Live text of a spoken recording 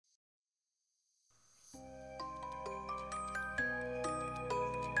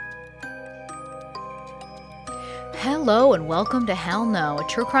Hello and welcome to Hell No, a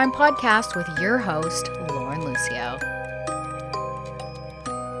true crime podcast with your host, Lauren Lucio.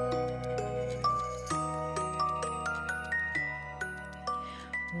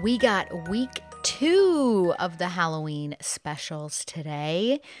 We got week 2 of the Halloween specials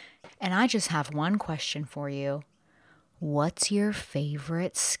today, and I just have one question for you. What's your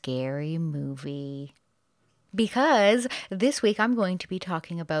favorite scary movie? Because this week I'm going to be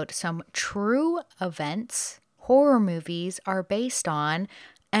talking about some true events horror movies are based on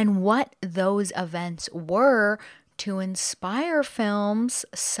and what those events were to inspire films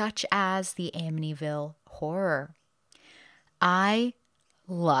such as the Amityville Horror. I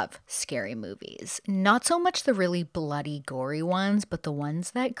love scary movies. Not so much the really bloody, gory ones, but the ones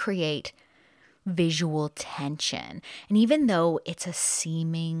that create visual tension. And even though it's a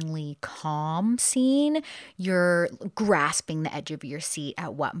seemingly calm scene, you're grasping the edge of your seat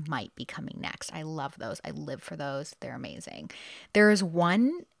at what might be coming next. I love those. I live for those. They're amazing. There is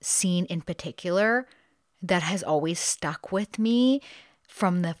one scene in particular that has always stuck with me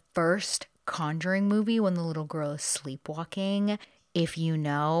from the first Conjuring movie when the little girl is sleepwalking. If you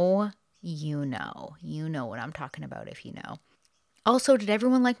know, you know. You know what I'm talking about if you know. Also, did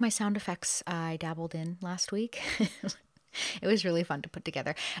everyone like my sound effects I dabbled in last week? It was really fun to put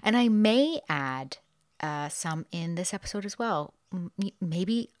together. And I may add some in this episode as well.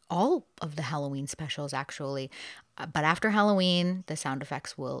 Maybe all of the Halloween specials, actually. But after Halloween, the sound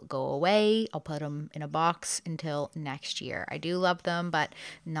effects will go away. I'll put them in a box until next year. I do love them, but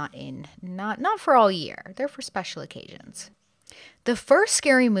not for all year. They're for special occasions. The first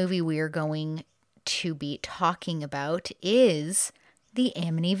scary movie we are going to be talking about is the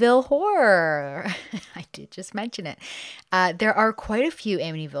Amityville Horror. I did just mention it. There are quite a few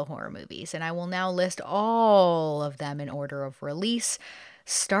Amityville Horror movies, and I will now list all of them in order of release,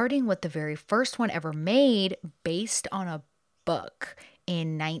 starting with the very first one ever made based on a book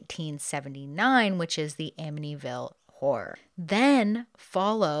in 1979, which is the Amityville Horror. Then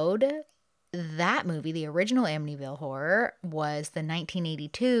followed that movie, the original Amityville Horror, was the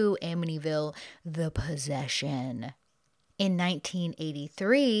 1982 Amityville The Possession. In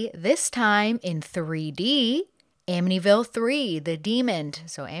 1983, this time in 3D, Amityville 3, The Demon.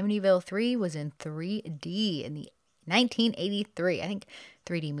 So Amityville 3 was in 3D in the 1983. I think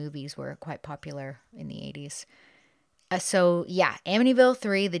 3D movies were quite popular in the 80s. Amityville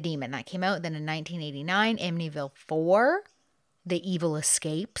 3, The Demon. That came out then in 1989. Amityville 4, The Evil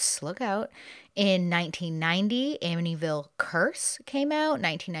Escapes, look out. In 1990, Amityville Curse came out.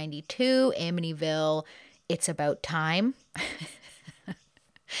 1992, Amityville It's About Time.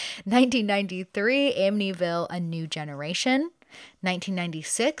 1993, Amityville A New Generation.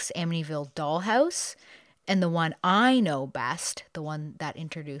 1996, Amityville Dollhouse. And the one I know best, the one that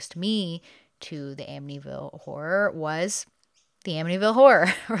introduced me to the Amityville Horror, was the Amityville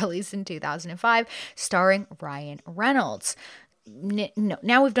Horror, released in 2005, starring Ryan Reynolds. No,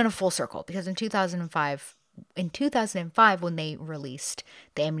 now we've done a full circle, because in 2005 when they released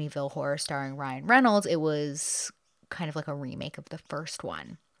the Amityville Horror starring Ryan Reynolds, it was kind of like a remake of the first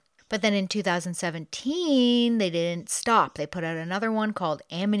one. But then in 2017, they didn't stop. They put out another one called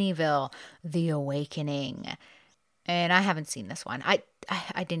Amityville The Awakening. And I haven't seen this one. I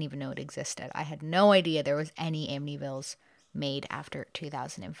didn't even know it existed. I had no idea there was any Amityvilles made after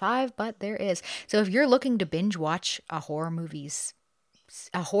 2005, but there is. So if you're looking to binge watch a horror movie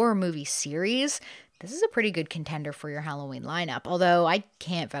series, this is a pretty good contender for your Halloween lineup. Although I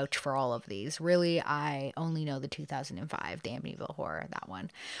can't vouch for all of these. Really, I only know the 2005, the Amityville Horror, that one.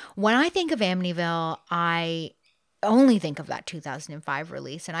 When I think of Amityville, I only think of that 2005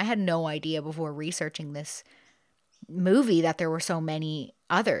 release, and I had no idea before researching this movie that there were so many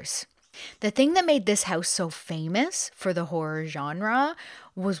others. The thing that made this house so famous for the horror genre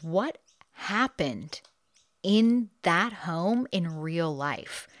was what happened in that home in real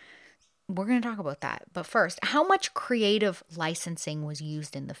life. We're going to talk about that. But first, how much creative licensing was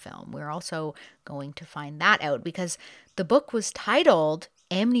used in the film? We're also going to find that out, because the book was titled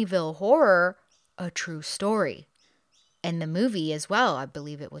Amityville Horror, A True Story. And the movie as well, I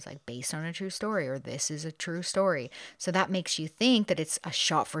believe it was like based on a true story, or this is a true story. So that makes you think that it's a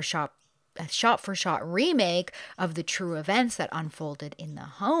shot-for-shot remake of the true events that unfolded in the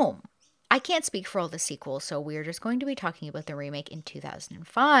home. I can't speak for all the sequels, so we're just going to be talking about the remake in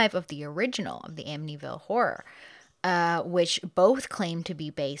 2005 of the original of the Amityville Horror, which both claim to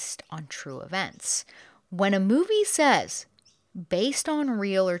be based on true events. When a movie says based on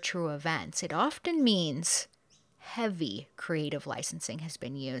real or true events, it often means heavy creative licensing has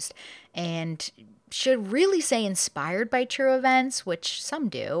been used, and should really say inspired by true events, which some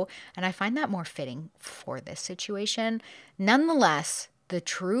do, and I find that more fitting for this situation. Nonetheless, the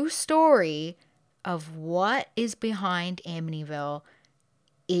true story of what is behind Amityville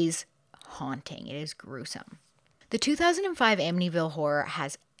is haunting. It is gruesome. The 2005 Amityville Horror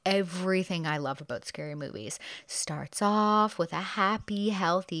has everything I love about scary movies. Starts off with a happy,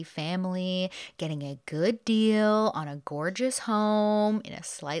 healthy family getting a good deal on a gorgeous home in a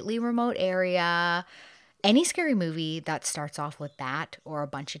slightly remote area. Any scary movie that starts off with that, or a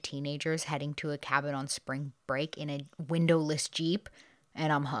bunch of teenagers heading to a cabin on spring break in a windowless Jeep,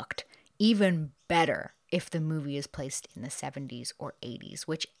 and I'm hooked. Even better if the movie is placed in the 70s or 80s,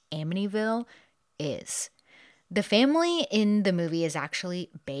 which Amityville is. The family in the movie is actually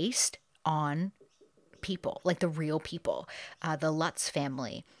based on people, like the real people, the Lutz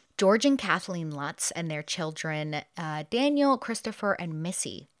family. George and Kathleen Lutz and their children, Daniel, Christopher, and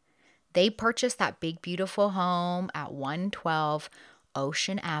Missy. They purchased that big, beautiful home at 112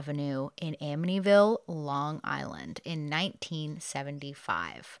 Ocean Avenue in Amityville, Long Island in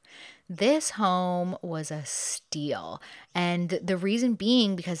 1975. This home was a steal, and the reason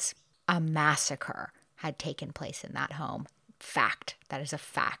being because a massacre had taken place in that home. Fact. That is a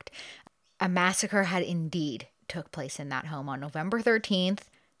fact. A massacre had indeed took place in that home on November 13th,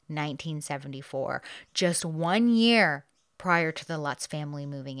 1974, just 1 year prior to the Lutz family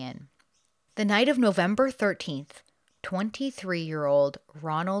moving in. The night of November 13th, 23-year-old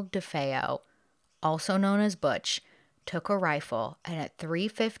Ronald DeFeo, also known as Butch, took a rifle and at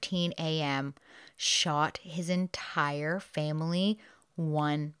 3:15 a.m. shot his entire family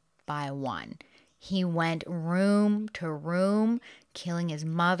one by one. He went room to room, killing his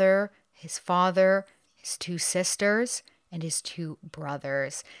mother, his father, his 2 sisters, and his 2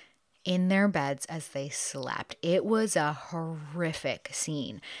 brothers in their beds as they slept. It was a horrific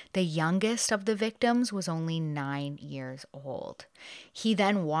scene. The youngest of the victims was only 9 years old. He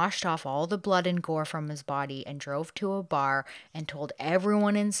then washed off all the blood and gore from his body and drove to a bar and told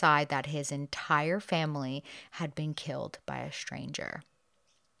everyone inside that his entire family had been killed by a stranger.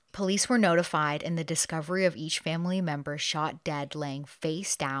 Police were notified, and the discovery of each family member shot dead laying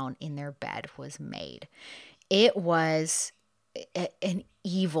face down in their bed was made. It was an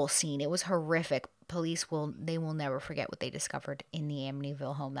evil scene. It was horrific. Police will never forget what they discovered in the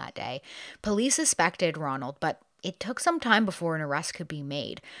Amityville home that day. Police suspected Ronald, but it took some time before an arrest could be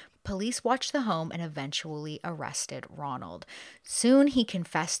made. Police watched the home and eventually arrested Ronald. Soon he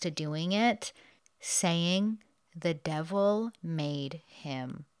confessed to doing it, saying the devil made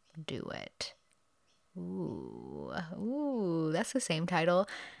him do it. Ooh, that's the same title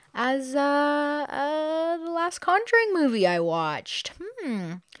as the last Conjuring movie I watched.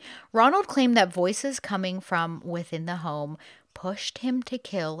 Ronald claimed that voices coming from within the home pushed him to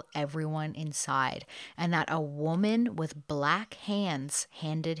kill everyone inside, and that a woman with black hands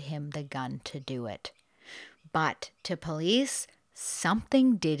handed him the gun to do it. But to police,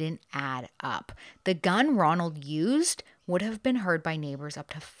 something didn't add up. The gun Ronald used would have been heard by neighbors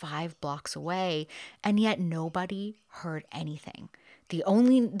up to 5 blocks away, and yet nobody heard anything.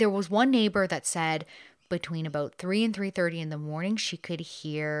 There was one neighbor that said between about 3 and 3:30 in the morning, she could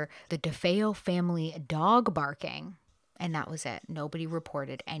hear the DeFeo family dog barking, and that was it. Nobody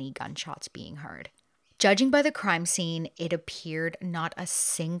reported any gunshots being heard. Judging by the crime scene, it appeared not a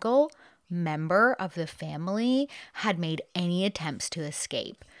single member of the family had made any attempts to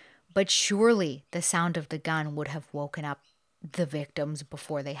escape. But surely the sound of the gun would have woken up the victims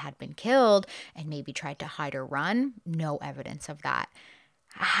before they had been killed and maybe tried to hide or run. No evidence of that.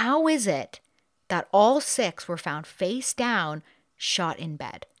 How is it that all 6 were found face down, shot in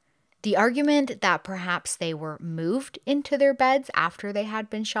bed? The argument that perhaps they were moved into their beds after they had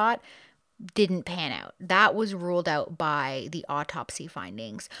been shot didn't pan out. That was ruled out by the autopsy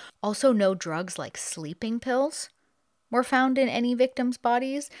findings. Also, no drugs like sleeping pills were found in any victims'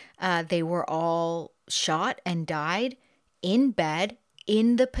 bodies. They were all shot and died in bed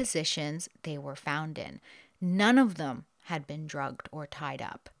in the positions they were found in. None of them had been drugged or tied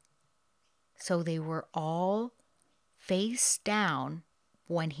up. So they were all face down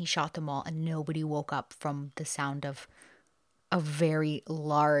when he shot them all, and nobody woke up from the sound of a very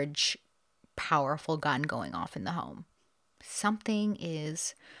large, powerful gun going off in the home. Something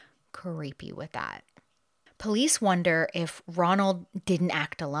is creepy with that. Police wonder if Ronald didn't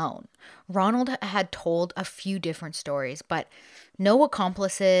act alone. Ronald had told a few different stories, but no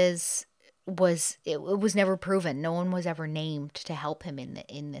accomplices was never proven. No one was ever named to help him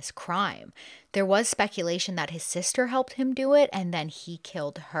in this crime. There was speculation that his sister helped him do it and then he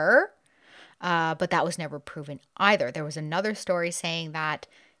killed her. but that was never proven either. There was another story saying that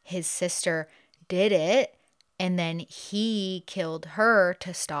his sister did it, and then he killed her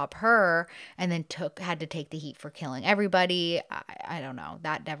to stop her, and then had to take the heat for killing everybody. I don't know.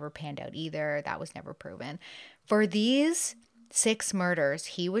 That never panned out either. That was never proven. For these 6 murders,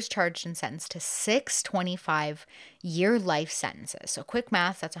 he was charged and sentenced to 6 25-year life sentences. So quick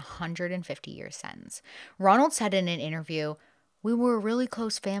math, that's 150-year sentence. Ronald said in an interview, "We were a really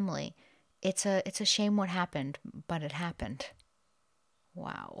close family. It's a shame what happened, but it happened."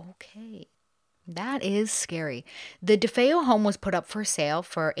 Wow, okay. That is scary. The DeFeo home was put up for sale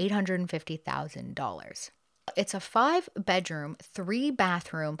for $850,000. It's a 5-bedroom,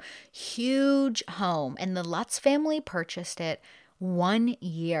 3-bathroom, huge home, and the Lutz family purchased it 1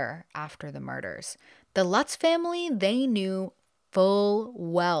 year after the murders. The Lutz family, they knew full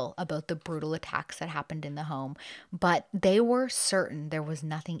well about the brutal attacks that happened in the home, but they were certain there was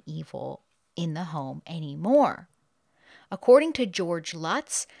nothing evil in the home anymore. According to George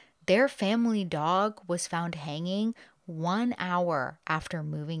Lutz, their family dog was found hanging 1 hour after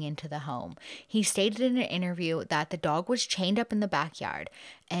moving into the home. He stated in an interview that the dog was chained up in the backyard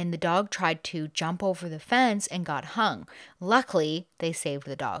and the dog tried to jump over the fence and got hung. Luckily, they saved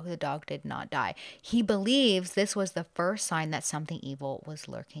the dog. The dog did not die. He believes this was the first sign that something evil was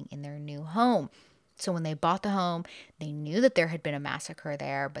lurking in their new home. So when they bought the home, they knew that there had been a massacre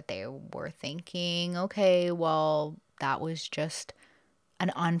there, but they were thinking, okay, well, that was just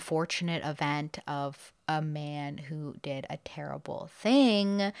an unfortunate event of a man who did a terrible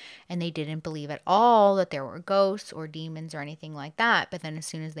thing, and they didn't believe at all that there were ghosts or demons or anything like that. But then as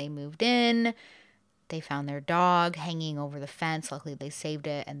soon as they moved in, they found their dog hanging over the fence. Luckily, they saved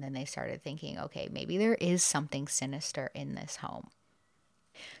it, and then they started thinking, okay, maybe there is something sinister in this home.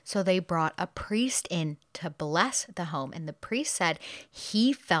 So they brought a priest in to bless the home, and the priest said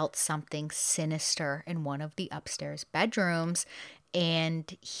he felt something sinister in one of the upstairs bedrooms,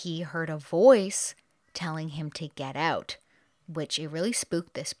 and he heard a voice telling him to get out, which it really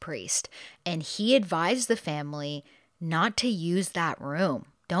spooked this priest. And he advised the family not to use that room.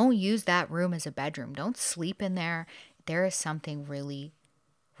 Don't use that room as a bedroom. Don't sleep in there. There is something really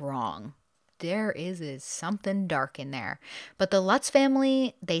wrong. There is something dark in there. But the Lutz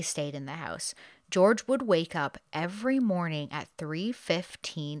family, they stayed in the house. George would wake up every morning at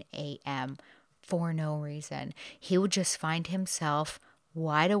 3:15 a.m. for no reason. He would just find himself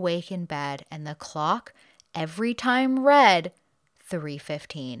wide awake in bed, and the clock every time read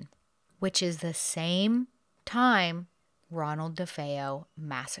 3:15, which is the same time Ronald DeFeo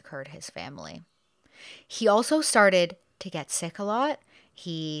massacred his family. He also started to get sick a lot.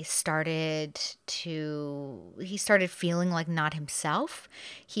 He started feeling like not himself.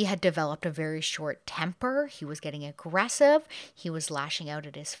 He had developed a very short temper. He was getting aggressive. He was lashing out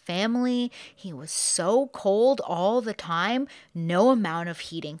at his family. He was so cold all the time. No amount of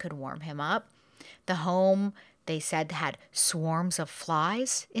heating could warm him up. The home, they said, had swarms of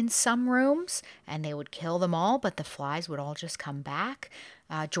flies in some rooms, and they would kill them all, but the flies would all just come back.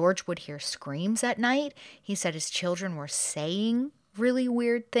 George would hear screams at night. He said his children were saying really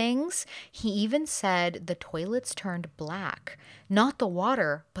weird things. He even said the toilets turned black, not the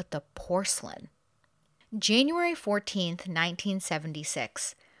water, but the porcelain. January 14th,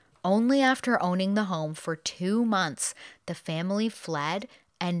 1976. Only after owning the home for 2 months, the family fled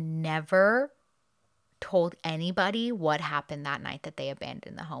and never told anybody what happened that night that they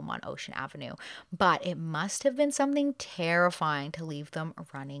abandoned the home on Ocean Avenue. But it must have been something terrifying to leave them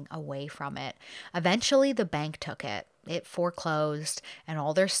running away from it. Eventually, the bank took it. It foreclosed and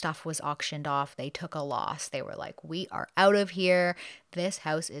all their stuff was auctioned off. They took a loss. They were like, we are out of here. This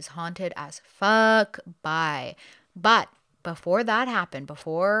house is haunted as fuck. Bye. But before that happened,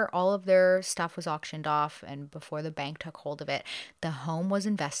 before all of their stuff was auctioned off and before the bank took hold of it, the home was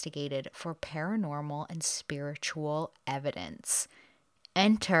investigated for paranormal and spiritual evidence.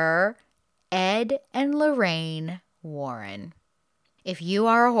 Enter Ed and Lorraine Warren. If you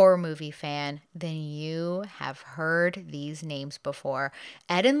are a horror movie fan, then you have heard these names before.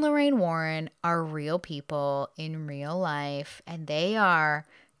 Ed and Lorraine Warren are real people in real life, and they are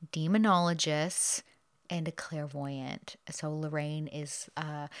demonologists and a clairvoyant. So Lorraine is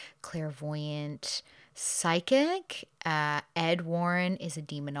a clairvoyant psychic. Ed Warren is a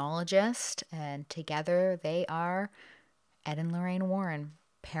demonologist, and together they are Ed and Lorraine Warren,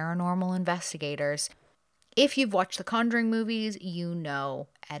 paranormal investigators. If you've watched the Conjuring movies, you know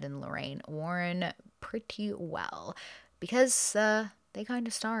Ed and Lorraine Warren pretty well because they kind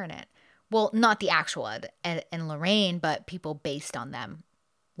of star in it. Well, not the actual Ed and Lorraine, but people based on them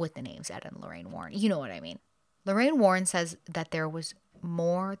with the names Ed and Lorraine Warren. You know what I mean. Lorraine Warren says that there was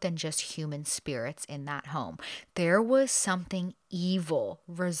more than just human spirits in that home. There was something evil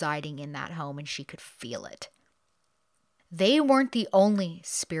residing in that home, and she could feel it. They weren't the only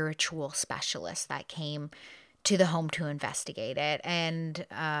spiritual specialists that came to the home to investigate it. And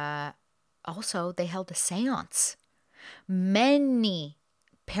also, they held a seance. Many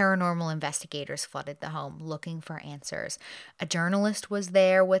paranormal investigators flooded the home looking for answers. A journalist was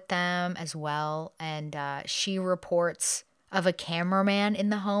there with them as well, and she reports of a cameraman in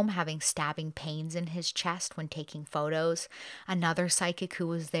the home having stabbing pains in his chest when taking photos. Another psychic who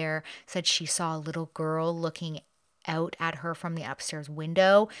was there said she saw a little girl looking out at her from the upstairs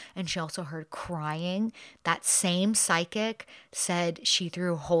window, and she also heard crying. That same psychic said she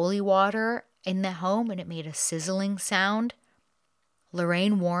threw holy water in the home and it made a sizzling sound.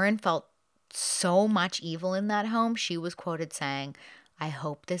 Lorraine Warren felt so much evil in that home. She was quoted saying, "I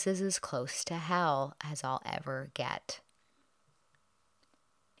hope this is as close to hell as I'll ever get."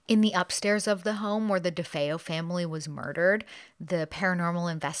 In the upstairs of the home where the DeFeo family was murdered, the paranormal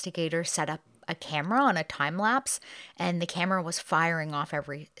investigators set up a camera on a time lapse, and the camera was firing off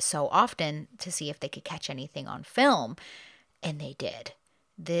every so often to see if they could catch anything on film, and they did.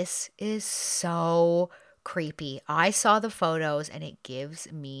 This is so creepy. I saw the photos and it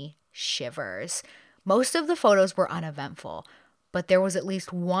gives me shivers. Most of the photos were uneventful, but there was at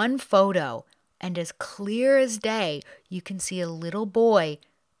least one photo, and as clear as day, you can see a little boy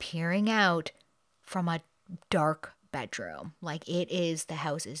peering out from a dark bedroom. Like, the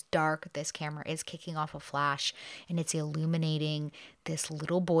house is dark. This camera is kicking off a flash and it's illuminating this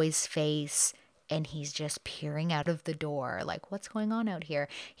little boy's face, and he's just peering out of the door. Like, what's going on out here?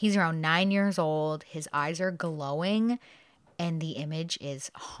 He's around 9 years old. His eyes are glowing, and the image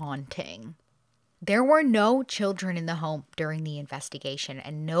is haunting. There were no children in the home during the investigation,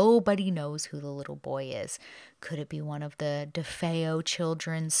 and nobody knows who the little boy is. Could it be one of the DeFeo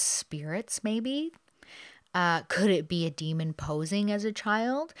children's spirits, maybe? Could it be a demon posing as a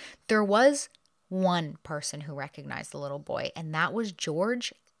child? There was one person who recognized the little boy, and that was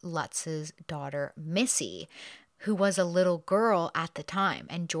George Lutz's daughter, Missy, who was a little girl at the time.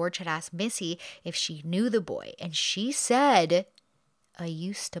 And George had asked Missy if she knew the boy, and she said, "I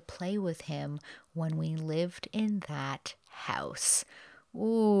used to play with him when we lived in that house."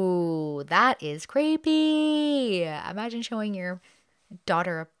 Ooh, that is creepy. Imagine showing your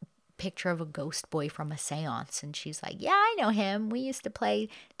daughter a picture of a ghost boy from a seance, and she's like, "Yeah, I know him. We used to play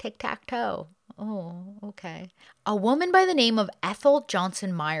tic-tac-toe." Oh, okay. A woman by the name of Ethel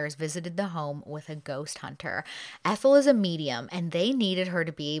Johnson Myers visited the home with a ghost hunter. Ethel is a medium, and they needed her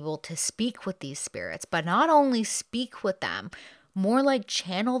to be able to speak with these spirits, but not only speak with them, more like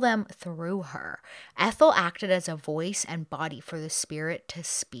channel them through her. Ethel acted as a voice and body for the spirit to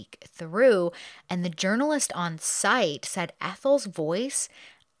speak through, and the journalist on site said Ethel's voice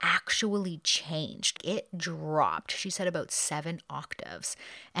actually changed. It dropped. She said about 7 octaves.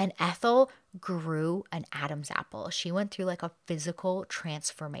 And Ethel grew an Adam's apple. She went through like a physical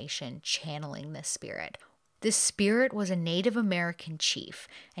transformation channeling this spirit. This spirit was a Native American chief,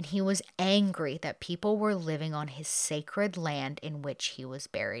 and he was angry that people were living on his sacred land in which he was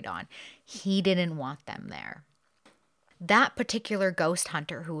buried on. He didn't want them there. That particular ghost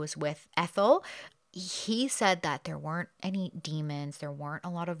hunter who was with Ethel, he said that there weren't any demons, there weren't a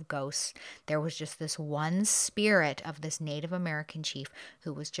lot of ghosts. There was just this one spirit of this Native American chief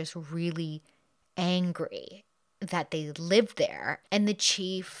who was just really angry that they lived there. And the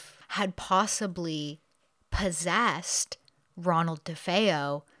chief had possibly possessed Ronald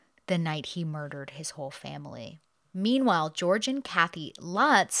DeFeo the night he murdered his whole family. Meanwhile, George and Kathy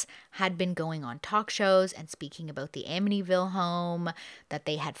Lutz had been going on talk shows and speaking about the Amityville home that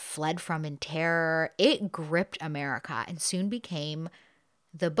they had fled from in terror. It gripped America and soon became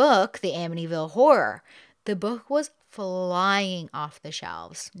the book, The Amityville Horror. The book was flying off the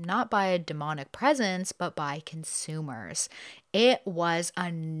shelves, not by a demonic presence, but by consumers. It was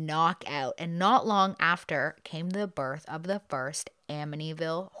a knockout, and not long after came the birth of the first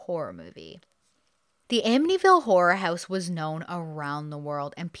Amityville horror movie. The Amityville Horror House was known around the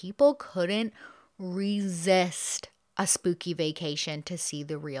world, and people couldn't resist a spooky vacation to see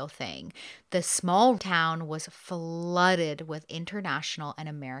the real thing. The small town was flooded with international and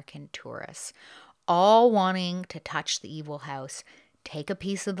American tourists, all wanting to touch the evil house, take a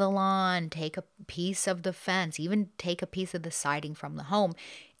piece of the lawn, take a piece of the fence, even take a piece of the siding from the home.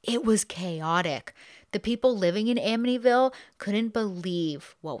 It was chaotic. The people living in Amityville couldn't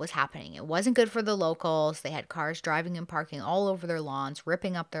believe what was happening. It wasn't good for the locals. They had cars driving and parking all over their lawns,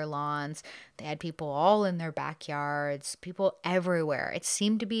 ripping up their lawns. They had people all in their backyards, people everywhere. It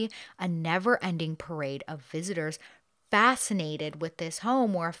seemed to be a never-ending parade of visitors fascinated with this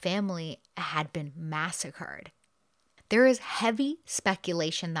home where a family had been massacred. There is heavy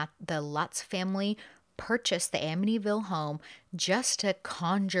speculation that the Lutz family purchased the Amityville home just to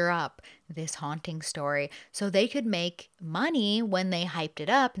conjure up this haunting story so they could make money when they hyped it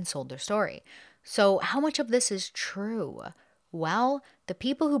up and sold their story. So how much of this is true? Well, the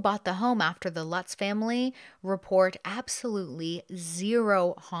people who bought the home after the Lutz family report absolutely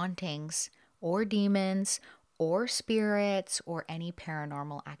zero hauntings or demons or spirits or any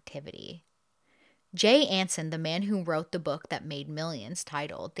paranormal activity. Jay Anson, the man who wrote the book that made millions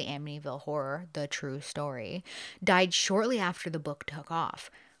titled The Amityville Horror, The True Story, died shortly after the book took off.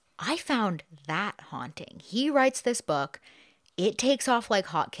 I found that haunting. He writes this book. It takes off like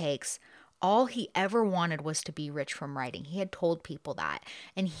hotcakes. All he ever wanted was to be rich from writing. He had told people that.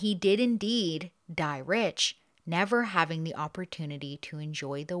 And he did indeed die rich, never having the opportunity to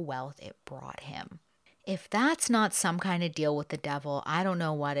enjoy the wealth it brought him. If that's not some kind of deal with the devil, I don't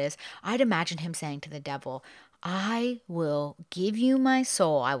know what is. I'd imagine him saying to the devil, I will give you my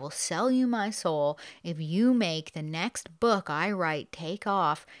soul. I will sell you my soul if you make the next book I write take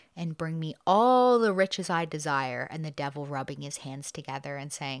off and bring me all the riches I desire. And the devil rubbing his hands together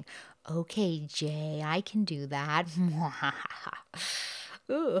and saying, okay, Jay, I can do that.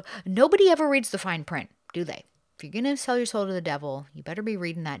 Ooh. Nobody ever reads the fine print, do they? If you're going to sell your soul to the devil, you better be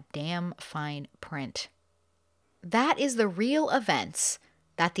reading that damn fine print. That is the real events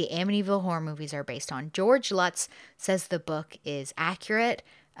that the Amityville horror movies are based on. George Lutz says the book is accurate,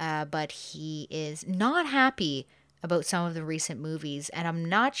 but he is not happy about some of the recent movies. And I'm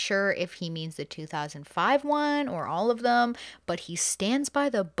not sure if he means the 2005 one or all of them, but he stands by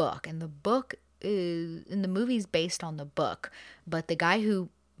the book. And the book is, and the movie's based on the book. But the guy who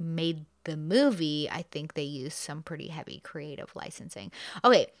made the movie, I think they used some pretty heavy creative licensing.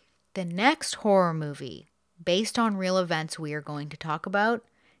 Okay, the next horror movie based on real events we are going to talk about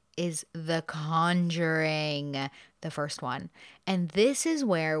is The Conjuring, the first one. And this is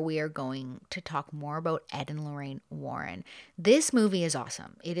where we are going to talk more about Ed and Lorraine Warren. This movie is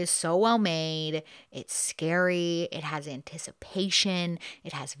awesome. It is so well made. It's scary. It has anticipation.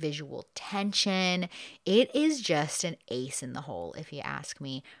 It has visual tension. It is just an ace in the hole, if you ask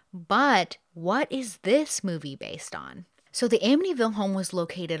me. But what is this movie based on? So the Amityville home was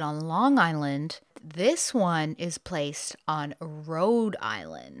located on Long Island. This one is placed on Rhode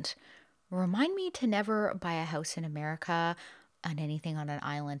Island. Remind me to never buy a house in America on anything on an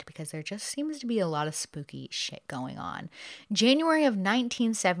island because there just seems to be a lot of spooky shit going on. January of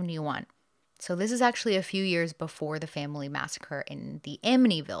 1971. So this is actually a few years before the family massacre in the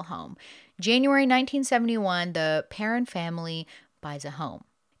Amityville home. January 1971, the Perron family buys a home.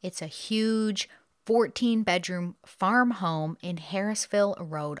 It's a huge 14-bedroom farm home in Harrisville,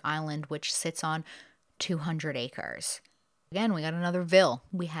 Rhode Island, which sits on 200 acres. Again, we got another Ville.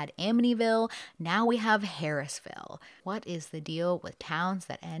 We had Amityville, now we have Harrisville. What is the deal with towns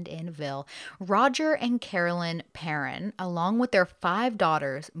that end in Ville? Roger and Carolyn Perron, along with their 5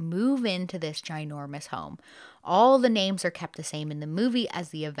 daughters, move into this ginormous home. All the names are kept the same in the movie as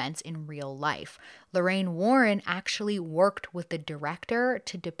the events in real life. Lorraine Warren actually worked with the director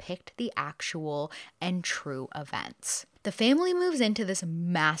to depict the actual and true events. The family moves into this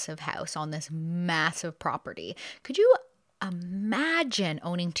massive house on this massive property. Could you imagine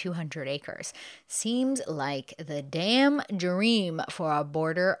owning 200 acres? Seems like the damn dream for a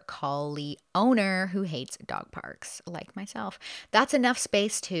border collie owner who hates dog parks, like myself. That's enough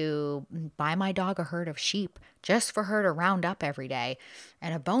space to buy my dog a herd of sheep just for her to round up every day.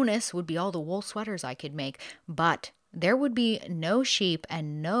 And a bonus would be all the wool sweaters I could make. But there would be no sheep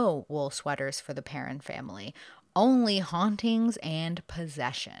and no wool sweaters for the Perron family. Only hauntings and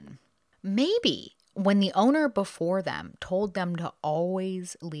possession. Maybe when the owner before them told them to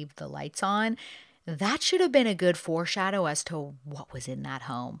always leave the lights on, that should have been a good foreshadow as to what was in that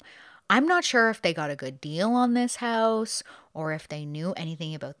home. I'm not sure if they got a good deal on this house or if they knew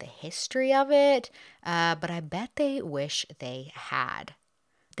anything about the history of it, but I bet they wish they had.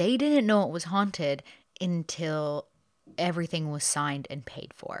 They didn't know it was haunted until everything was signed and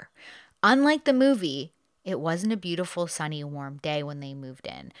paid for. Unlike the movie, it wasn't a beautiful, sunny, warm day when they moved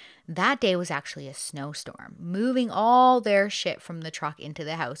in. That day was actually a snowstorm. Moving all their shit from the truck into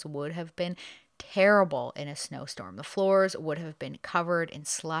the house would have been terrible in a snowstorm. The floors would have been covered in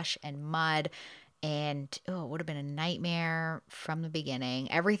slush and mud, and it would have been a nightmare from the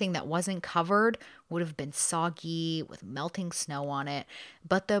beginning. Everything that wasn't covered would have been soggy with melting snow on it.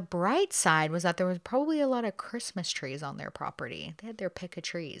 But the bright side was that there was probably a lot of Christmas trees on their property. They had their pick of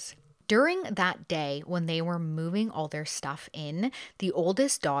trees. During that day, when they were moving all their stuff in, the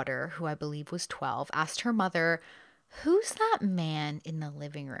oldest daughter, who I believe was 12, asked her mother, who's that man in the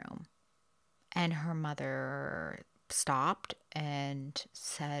living room? And her mother stopped and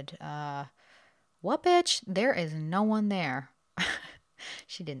said, what, bitch? There is no one there.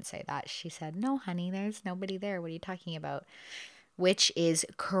 She didn't say that. She said, no, honey, there's nobody there. What are you talking about? Which is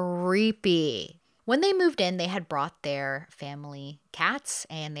creepy. When they moved in, they had brought their family cats,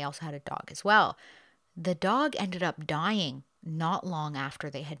 and they also had a dog as well. The dog ended up dying not long after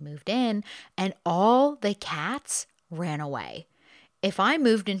they had moved in, and all the cats ran away. If I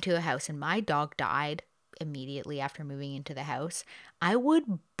moved into a house and my dog died immediately after moving into the house, I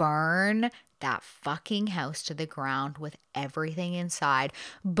would burn that fucking house to the ground with everything inside.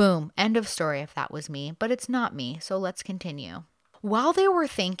 Boom. End of story if that was me, but it's not me. So let's continue. While they were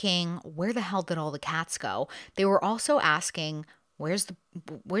thinking, where the hell did all the cats go? They were also asking, where's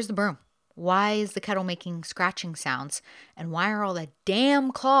the broom? Why is the kettle making scratching sounds? And why are all the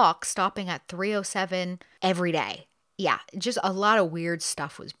damn clocks stopping at 3:07 every day? Yeah, just a lot of weird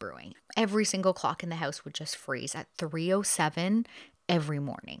stuff was brewing. Every single clock in the house would just freeze at 3:07 every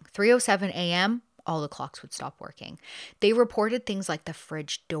morning. 3:07 a.m., all the clocks would stop working. They reported things like the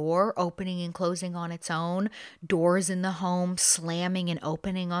fridge door opening and closing on its own, doors in the home slamming and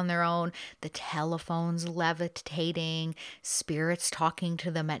opening on their own, the telephones levitating, spirits talking to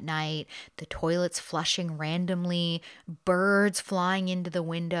them at night, the toilets flushing randomly, birds flying into the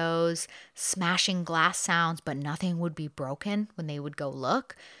windows, smashing glass sounds, but nothing would be broken when they would go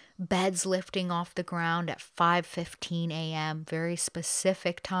look. Beds lifting off the ground at 5:15 a.m., very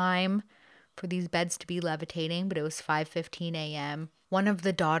specific time for these beds to be levitating, but it was 5:15 a.m. One of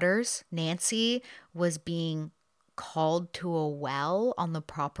the daughters, Nancy, was being called to a well on the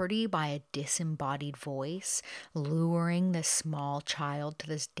property by a disembodied voice, luring this small child to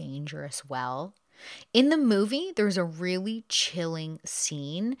this dangerous well. In the movie, there's a really chilling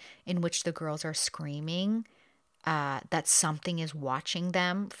scene in which the girls are screaming that something is watching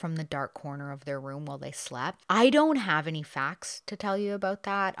them from the dark corner of their room while they slept. I don't have any facts to tell you about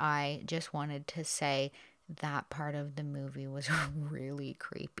that. I just wanted to say that part of the movie was really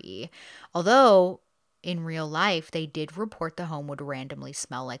creepy. Although in real life, they did report the home would randomly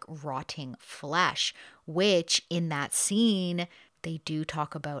smell like rotting flesh, which in that scene, they do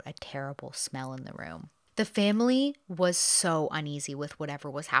talk about a terrible smell in the room. The family was so uneasy with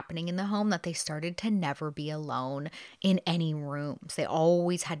whatever was happening in the home that they started to never be alone in any rooms. They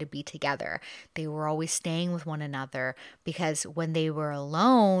always had to be together. They were always staying with one another because when they were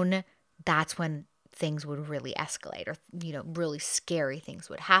alone, that's when things would really escalate or, really scary things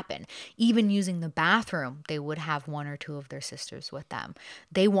would happen. Even using the bathroom, they would have one or two of their sisters with them.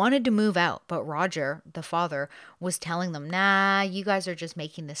 They wanted to move out, but Roger, the father, was telling them, nah, you guys are just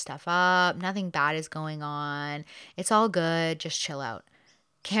making this stuff up. Nothing bad is going on. It's all good. Just chill out.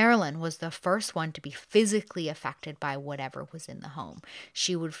 Carolyn was the first one to be physically affected by whatever was in the home.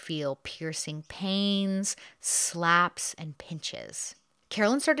 She would feel piercing pains, slaps, and pinches.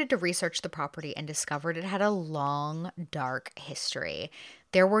 Carolyn started to research the property and discovered it had a long, dark history.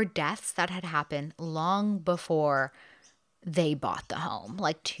 There were deaths that had happened long before they bought the home,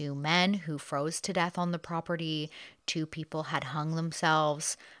 like 2 men who froze to death on the property, 2 people had hung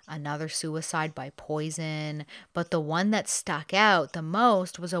themselves, another suicide by poison. But the one that stuck out the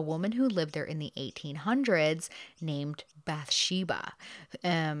most was a woman who lived there in the 1800s named Bathsheba,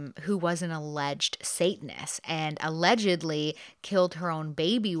 who was an alleged Satanist and allegedly killed her own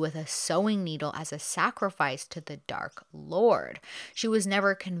baby with a sewing needle as a sacrifice to the Dark Lord. She was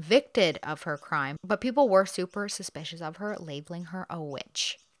never convicted of her crime, but people were super suspicious of her, labeling her a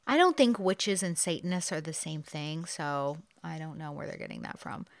witch. I don't think witches and Satanists are the same thing, so I don't know where they're getting that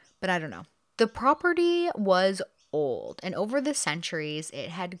from, but I don't know. The property was old, and over the centuries, it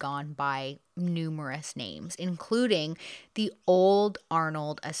had gone by numerous names, including the Old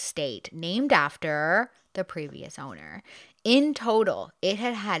Arnold Estate, named after the previous owner. In total, it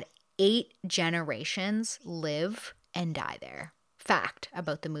had had 8 generations live and die there. Fact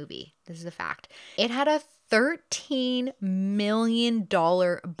about the movie. This is a fact. It had a $13 million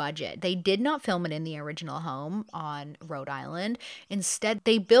budget. They did not film it in the original home on Rhode Island. Instead,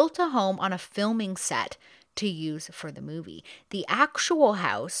 they built a home on a filming set to use for the movie. The actual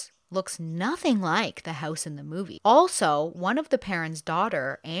house looks nothing like the house in the movie. Also, one of the parents'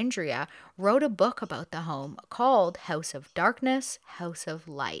 daughter, Andrea, wrote a book about the home called House of Darkness, House of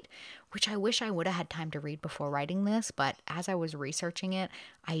Light, which I wish I would have had time to read before writing this, but as I was researching it,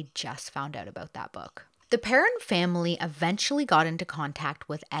 I just found out about that book. The Perron family eventually got into contact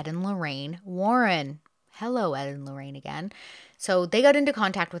with Ed and Lorraine Warren. Hello, Ed and Lorraine again. So they got into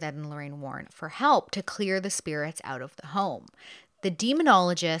contact with Ed and Lorraine Warren for help to clear the spirits out of the home. The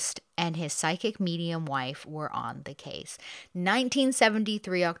demonologist and his psychic medium wife were on the case.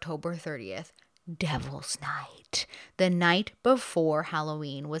 1973, October 30th, Devil's Night. The night before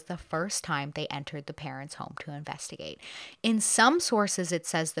Halloween was the first time they entered the parents' home to investigate. In some sources, it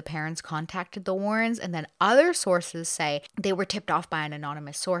says the parents contacted the Warrens, and then other sources say they were tipped off by an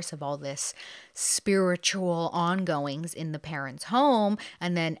anonymous source of all this spiritual ongoings in the parents' home,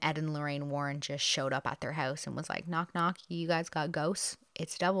 and then Ed and Lorraine Warren just showed up at their house and was like, knock, knock, you guys got ghosts?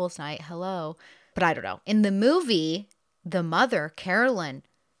 It's Devil's Night, hello. But I don't know. In the movie, the mother, Carolyn,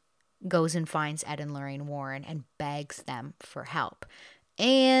 goes and finds Ed and Lorraine Warren and begs them for help.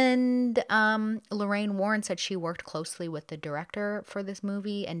 And Lorraine Warren said she worked closely with the director for this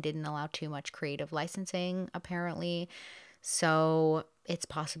movie and didn't allow too much creative licensing, apparently. So it's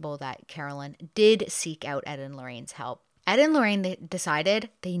possible that Carolyn did seek out Ed and Lorraine's help. Ed and Lorraine decided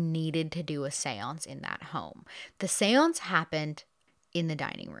they needed to do a seance in that home. The seance happened in the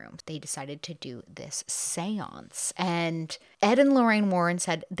dining room. They decided to do this seance. And Ed and Lorraine Warren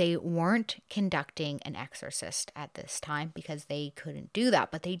said they weren't conducting an exorcist at this time because they couldn't do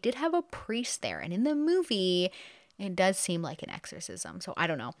that. But they did have a priest there. And in the movie, it does seem like an exorcism. So I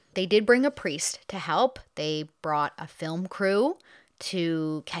don't know. They did bring a priest to help. They brought a film crew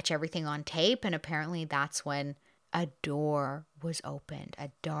to catch everything on tape. And apparently that's when a door was opened.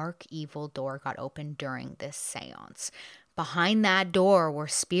 A dark, evil door got opened during this seance. Behind that door were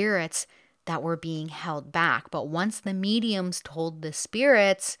spirits that were being held back. But once the mediums told the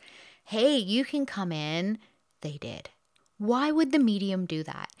spirits, hey, you can come in, they did. Why would the medium do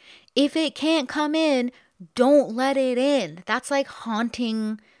that? If it can't come in, don't let it in. That's like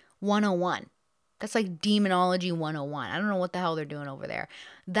haunting 101. That's like demonology 101. I don't know what the hell they're doing over there.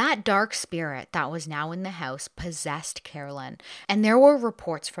 That dark spirit that was now in the house possessed Carolyn. And there were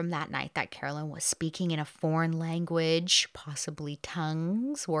reports from that night that Carolyn was speaking in a foreign language, possibly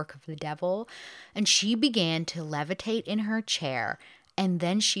tongues, work of the devil. And she began to levitate in her chair. And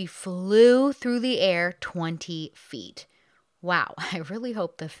then she flew through the air 20 feet. Wow, I really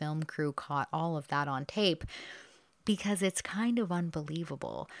hope the film crew caught all of that on tape because it's kind of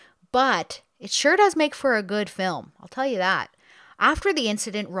unbelievable. But it sure does make for a good film, I'll tell you that. After the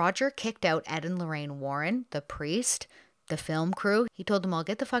incident, Roger kicked out Ed and Lorraine Warren, the priest, the film crew. He told them all,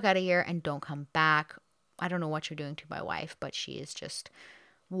 get the fuck out of here and don't come back. I don't know what you're doing to my wife, but she is just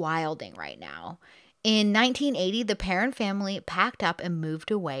wilding right now. In 1980, the Perron family packed up and moved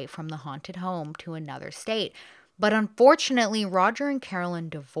away from the haunted home to another state. But unfortunately, Roger and Carolyn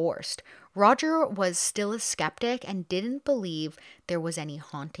divorced. Roger was still a skeptic and didn't believe there was any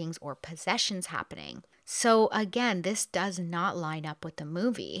hauntings or possessions happening. So again, this does not line up with the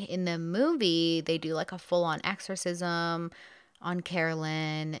movie. In the movie, they do like a full-on exorcism on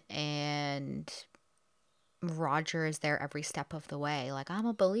Carolyn, and Roger is there every step of the way. Like, I'm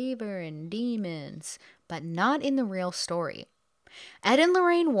a believer in demons, but not in the real story. Ed and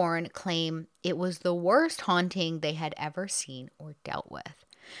Lorraine Warren claim it was the worst haunting they had ever seen or dealt with.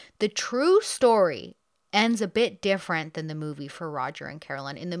 The true story ends a bit different than the movie for Roger and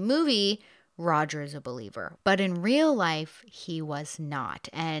Carolyn. In the movie, Roger is a believer, but in real life, he was not.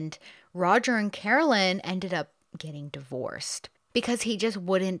 And Roger and Carolyn ended up getting divorced because he just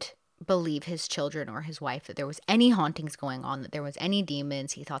wouldn't believe his children or his wife that there was any hauntings going on, that there was any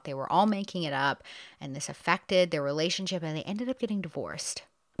demons. He thought they were all making it up, and this affected their relationship, and they ended up getting divorced.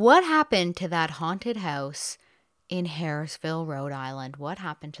 What happened to that haunted house in Harrisville, Rhode Island? What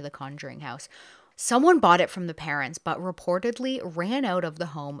happened to the Conjuring house? Someone bought it from the parents, but reportedly ran out of the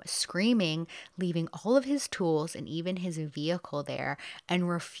home screaming, leaving all of his tools and even his vehicle there, and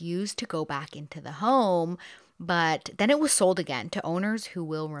refused to go back into the home. But then it was sold again to owners who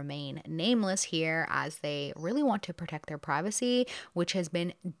will remain nameless here as they really want to protect their privacy, which has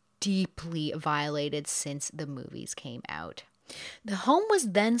been deeply violated since the movies came out. The home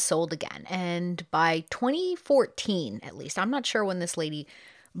was then sold again, and by 2014, at least, I'm not sure when this lady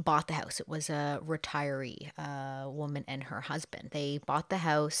bought the house. It was a retiree, woman and her husband. They bought the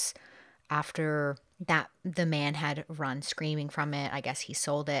house after that the man had run screaming from it. I guess he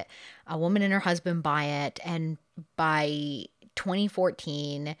sold it. A woman and her husband buy it, and by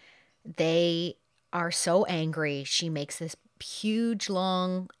 2014, they are so angry. She makes this huge,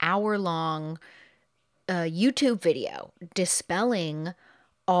 long, hour-long YouTube video dispelling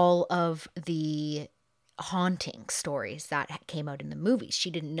all of the haunting stories that came out in the movies.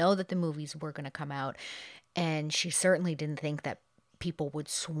 She didn't know that the movies were going to come out, and she certainly didn't think that people would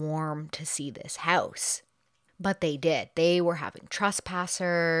swarm to see this house. But they did. They were having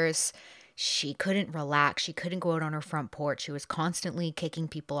trespassers. She couldn't relax. She couldn't go out on her front porch. She was constantly kicking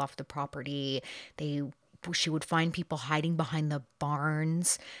people off the property. They She would find people hiding behind the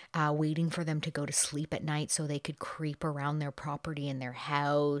barns, waiting for them to go to sleep at night so they could creep around their property and their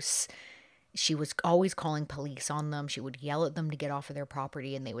house. She was always calling police on them. She would yell at them to get off of their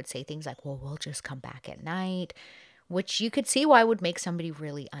property, and they would say things like, well, we'll just come back at night, which you could see why would make somebody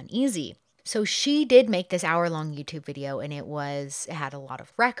really uneasy. So she did make this hour-long YouTube video, and it had a lot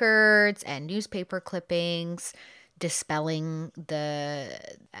of records and newspaper clippings dispelling the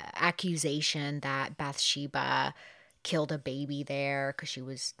accusation that Bathsheba killed a baby there, because she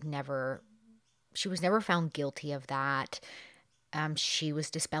was never found guilty of that. She was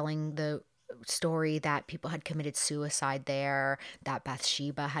dispelling the story that people had committed suicide there, that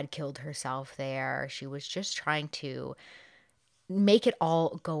Bathsheba had killed herself there. She was just trying to make it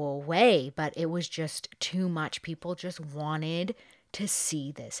all go away, but it was just too much. People just wanted to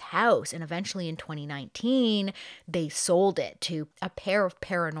see this house. And eventually in 2019, they sold it to a pair of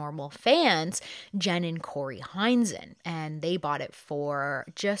paranormal fans, Jen and Corey Heinzen, and they bought it for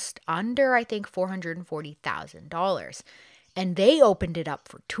just under, I think, $440,000. And they opened it up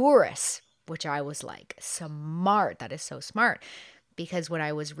for tourists, which I was like, smart. That is so smart. Because when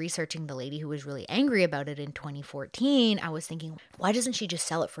I was researching the lady who was really angry about it in 2014, I was thinking, why doesn't she just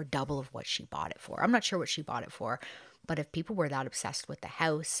sell it for double of what she bought it for? I'm not sure what she bought it for, but if people were that obsessed with the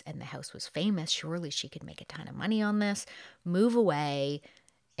house and the house was famous, surely she could make a ton of money on this, move away,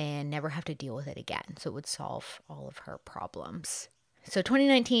 and never have to deal with it again. So it would solve all of her problems. So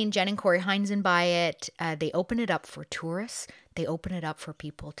 2019, Jen and Corey Heinzen buy it. They open it up for tourists. They open it up for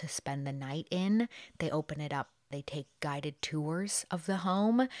people to spend the night in. They open it up. They take guided tours of the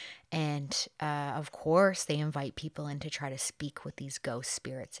home. And of course, they invite people in to try to speak with these ghost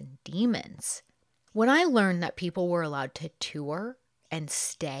spirits and demons. When I learned that people were allowed to tour and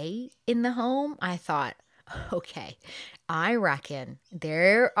stay in the home, I thought, okay, I reckon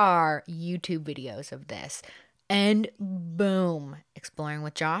there are YouTube videos of this. And boom, Exploring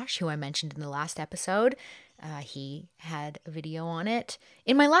with Josh, who I mentioned in the last episode, he had a video on it.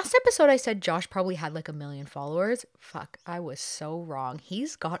 In my last episode, I said Josh probably had like 1 million followers. Fuck, I was so wrong.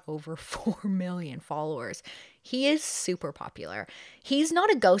 He's got over 4 million followers. He is super popular. He's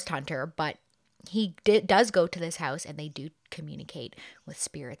not a ghost hunter, but he does go to this house, and they do communicate with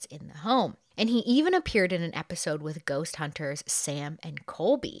spirits in the home. And he even appeared in an episode with ghost hunters Sam and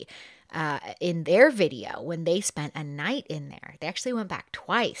Colby in their video when they spent a night in there. They actually went back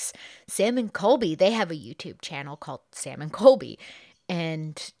twice. Sam and Colby, they have a YouTube channel called Sam and Colby.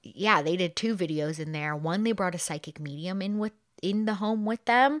 And yeah, they did 2 videos in there. One, they brought a psychic medium in the home with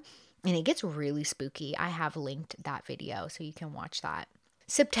them. And it gets really spooky. I have linked that video so you can watch that.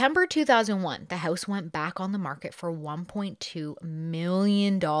 September 2001, the house went back on the market for $1.2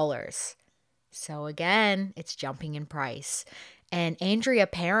 million. So again, it's jumping in price. And Andrea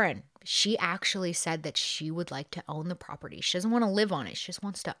Perron, she actually said that she would like to own the property. She doesn't want to live on it. She just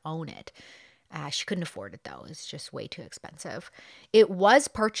wants to own it. She couldn't afford it, though. It's just way too expensive. It was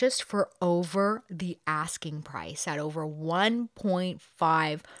purchased for over the asking price at over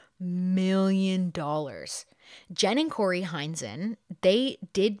 $1.5 million. Jen and Corey Heinzen, they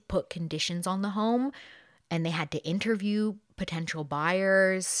did put conditions on the home, and they had to interview potential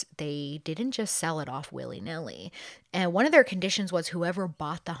buyers. They didn't just sell it off willy-nilly. And one of their conditions was whoever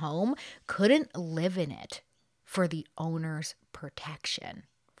bought the home couldn't live in it for the owner's protection.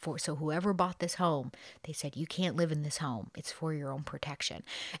 So whoever bought this home, they said, you can't live in this home. It's for your own protection.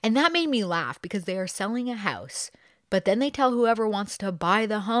 And that made me laugh, because they are selling a house, but then they tell whoever wants to buy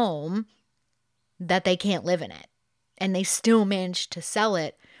the home that they can't live in it. And they still managed to sell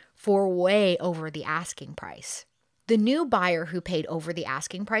it for way over the asking price. The new buyer who paid over the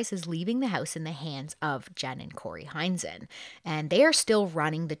asking price is leaving the house in the hands of Jen and Corey Heinzen. And they are still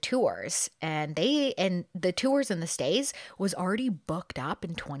running the tours. And the tours and the stays was already booked up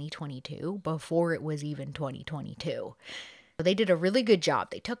in 2022 before it was even 2022. So they did a really good job.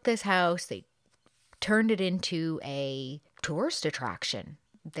 They took this house, they turned it into a tourist attraction.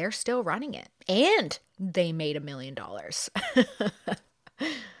 They're still running it. And they made $1 million.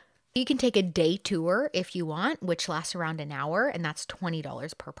 You can take a day tour if you want, which lasts around an hour, and that's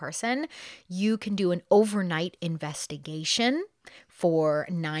 $20 per person. You can do an overnight investigation for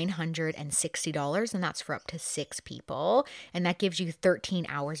 $960, and that's for up to 6 people. And that gives you 13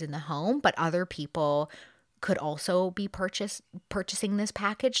 hours in the home, but other people could also be purchasing this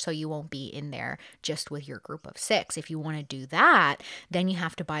package, so you won't be in there just with your group of 6. If you want to do that, then you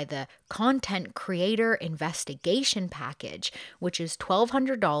have to buy the content creator investigation package, which is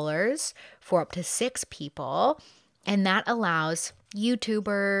 $1,200 for up to 6 people, and that allows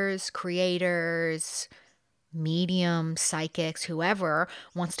YouTubers, creators, medium, psychics, whoever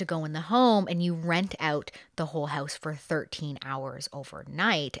wants to go in the home, and you rent out the whole house for 13 hours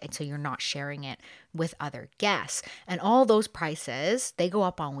overnight. And so you're not sharing it with other guests. And all those prices, they go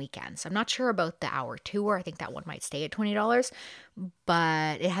up on weekends. I'm not sure about the hour tour. I think that one might stay at $20,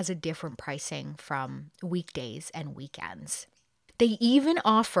 but it has a different pricing from weekdays and weekends. They even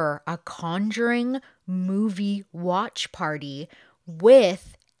offer a Conjuring movie watch party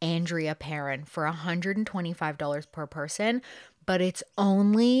with Andrea Perron for $125 per person, but it's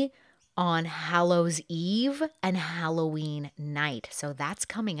only on Hallows Eve and Halloween night. So that's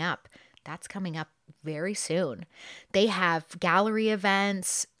coming up. That's coming up very soon. They have gallery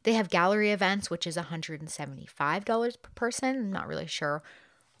events. Which is $175 per person. I'm not really sure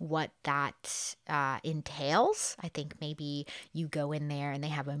what that entails. I think maybe you go in there and they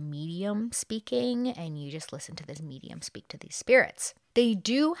have a medium speaking and you just listen to this medium speak to these spirits. They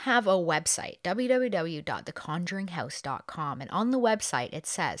do have a website, www.theconjuringhouse.com, and on the website it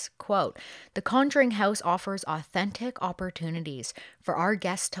says, quote, "The Conjuring House offers authentic opportunities for our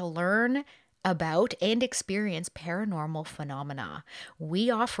guests to learn about and experience paranormal phenomena. We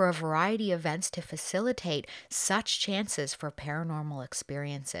offer a variety of events to facilitate such chances for paranormal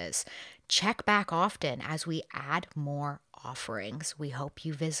experiences. Check back often as we add more offerings. We hope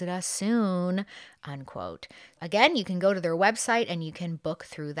you visit us soon," unquote. Again, you can go to their website and you can book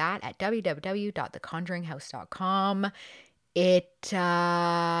through that at www.theconjuringhouse.com.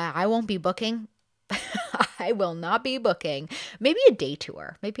 I won't be booking. I will not be booking. Maybe a day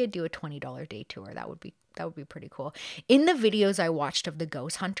tour. Maybe I'd do a $20 day tour. That would be pretty cool. In the videos I watched of the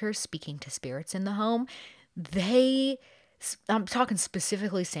ghost hunters speaking to spirits in the home, I'm talking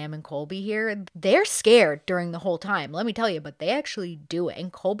specifically Sam and Colby here, they're scared during the whole time, let me tell you, but they actually do it.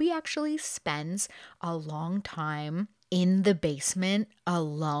 And Colby actually spends a long time in the basement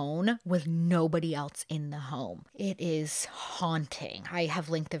alone with nobody else in the home. It is haunting. I have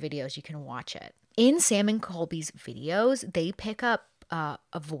linked the videos. You can watch it. In Sam and Colby's videos, they pick up a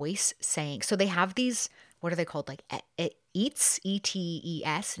voice saying, so they have these, what are they called? Like ETES,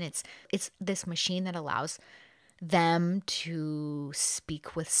 ETES, and it's this machine that allows them to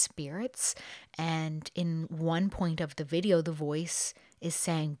speak with spirits. And in one point of the video, the voice is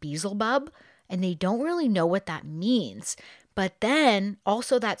saying Beelzebub, and they don't really know what that means. But then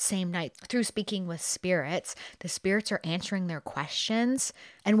also that same night, through speaking with spirits, the spirits are answering their questions.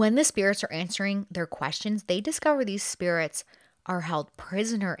 And when the spirits are answering their questions, they discover these spirits are held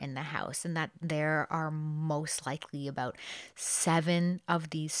prisoner in the house, and that there are most likely about 7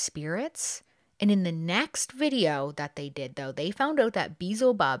 of these spirits. And in the next video that they did, though, they found out that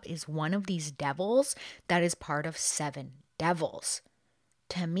Beelzebub is one of these devils that is part of 7 devils.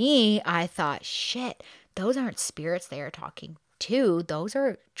 To me, I thought, shit, those aren't spirits they are talking to. Those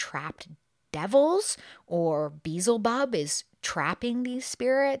are trapped devils, or Beelzebub is trapping these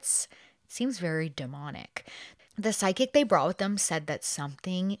spirits. It seems very demonic. The psychic they brought with them said that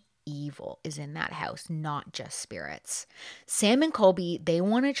something evil is in that house, not just spirits. Sam and Colby, they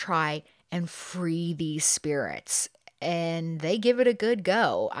want to try and free these spirits, and they give it a good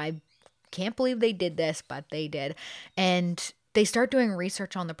go. I can't believe they did this, but they did. And they start doing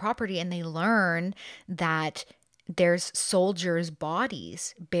research on the property, and they learn that there's soldiers'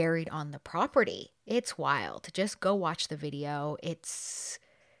 bodies buried on the property. It's wild. Just go watch the video. It's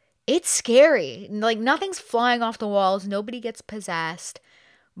scary. Like, nothing's flying off the walls. Nobody gets possessed.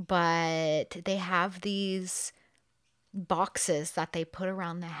 But they have these boxes that they put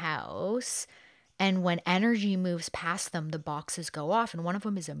around the house. And when energy moves past them, the boxes go off. And one of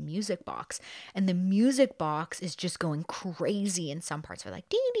them is a music box. And the music box is just going crazy in some parts. They're like,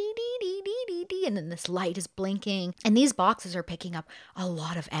 dee, dee, dee, dee, dee, dee, dee. And then this light is blinking. And these boxes are picking up a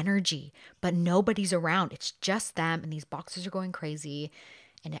lot of energy. But nobody's around. It's just them. And these boxes are going crazy.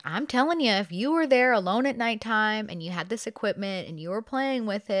 And I'm telling you, if you were there alone at nighttime and you had this equipment and you were playing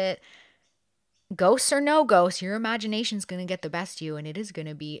with it, ghosts or no ghosts, your imagination's going to get the best of you, and it is going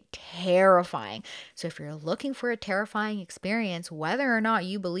to be terrifying. So if you're looking for a terrifying experience, whether or not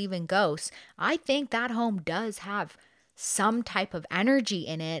you believe in ghosts, I think that home does have some type of energy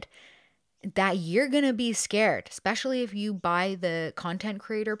in it that you're going to be scared, especially if you buy the content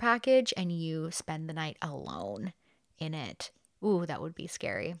creator package and you spend the night alone in it. Ooh, that would be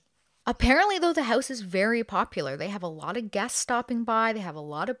scary. Apparently, though, the house is very popular. They have a lot of guests stopping by. They have a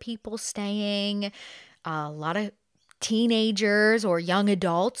lot of people staying. A lot of teenagers or young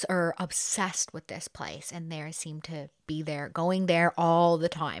adults are obsessed with this place, and they seem to be there, going there all the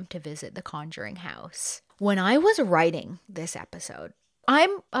time to visit the Conjuring House. When I was writing this episode,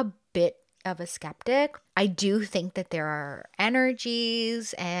 I'm a bit of a skeptic. I do think that there are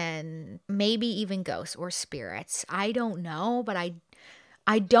energies and maybe even ghosts or spirits. I don't know, but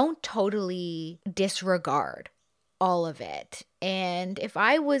I don't totally disregard all of it. And if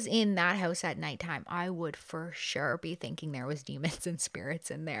I was in that house at nighttime, I would for sure be thinking there was demons and spirits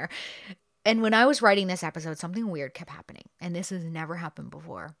in there. And when I was writing this episode, something weird kept happening. And this has never happened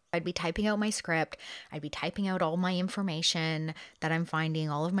before. I'd be typing out my script. I'd be typing out all my information that I'm finding,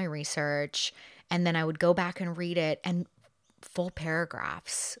 all of my research. And then I would go back and read it, and full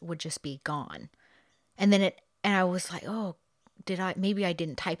paragraphs would just be gone. And I was like, oh, maybe I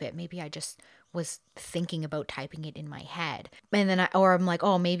didn't type it. Maybe I just was thinking about typing it in my head. And then I'm like,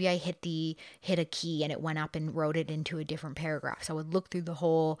 oh, maybe I hit a key and it went up and wrote it into a different paragraph. So I would look through the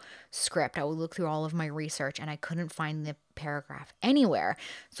whole script. I would look through all of my research, and I couldn't find the paragraph anywhere.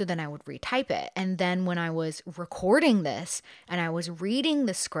 So then I would retype it. And then when I was recording this and I was reading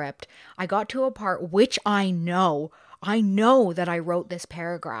the script, I got to a part which I know that I wrote this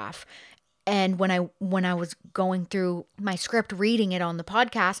paragraph. And when I was going through my script, reading it on the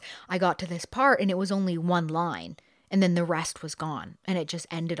podcast, I got to this part and it was only one line, and then the rest was gone, and it just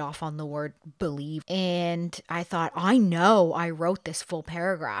ended off on the word believe. And I thought, I know I wrote this full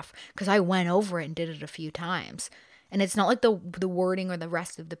paragraph because I went over it and did it a few times. And it's not like the wording or the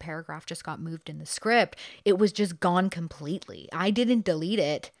rest of the paragraph just got moved in the script. It was just gone completely. I didn't delete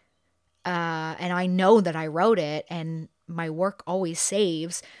it. And I know that I wrote it, and my work always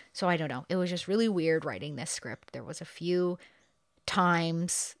saves. So I don't know. It was just really weird writing this script. There was a few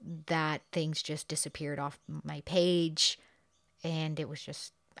times that things just disappeared off my page, and it was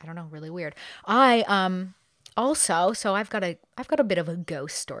just, I don't know, really weird. So I've got a bit of a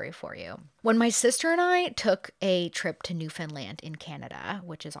ghost story for you. When my sister and I took a trip to Newfoundland in Canada,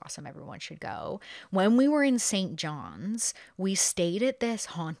 which is awesome, everyone should go. When we were in St. John's, we stayed at this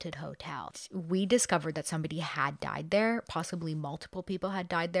haunted hotel. We discovered that somebody had died there, possibly multiple people had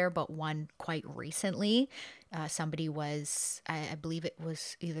died there, but one quite recently. Somebody was, I believe it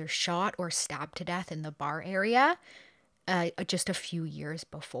was either shot or stabbed to death in the bar area. Just a few years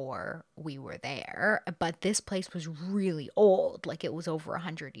before we were there. But this place was really old, like it was over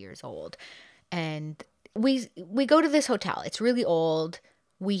 100 years old. And we go to this hotel. It's really old.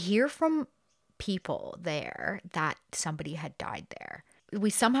 We hear from people there that somebody had died there. We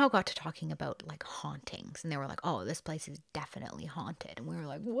somehow got to talking about like hauntings, and they were like, oh, this place is definitely haunted. And we were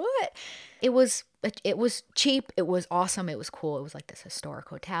like, what? It was cheap. It was awesome. It was cool. It was like this historic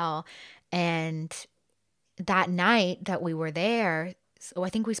hotel. And that night that we were there, so I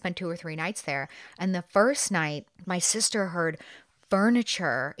think we spent 2 or 3 nights there. And the first night, my sister heard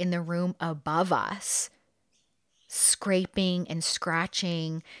furniture in the room above us scraping and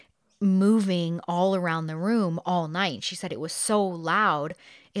scratching, moving all around the room all night. She said it was so loud,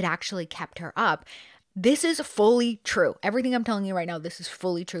 it actually kept her up. This is fully true. Everything I'm telling you right now, this is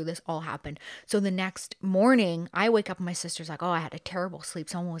fully true. This all happened. So the next morning, I wake up and my sister's like, oh, I had a terrible sleep.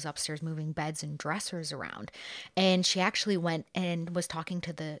 Someone was upstairs moving beds and dressers around. And she actually went and was talking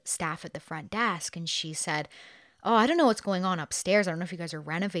to the staff at the front desk. And she said, oh, I don't know what's going on upstairs. I don't know if you guys are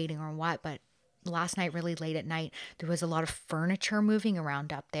renovating or what, but last night, really late at night, there was a lot of furniture moving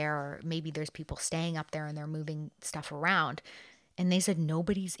around up there. Or maybe there's people staying up there and they're moving stuff around. And they said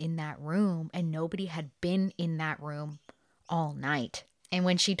nobody's in that room, and nobody had been in that room all night. And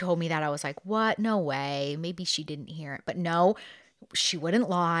when she told me that, I was like, what? No way. Maybe she didn't hear it. But no, she wouldn't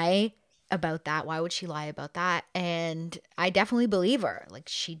lie about that. Why would she lie about that? And I definitely believe her. Like,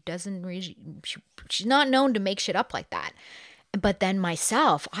 she doesn't really, she's not known to make shit up like that. But then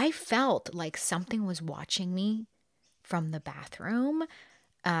myself, I felt like something was watching me from the bathroom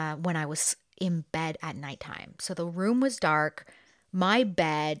when I was in bed at nighttime. So the room was dark. My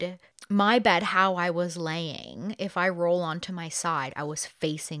bed, how I was laying, if I roll onto my side, I was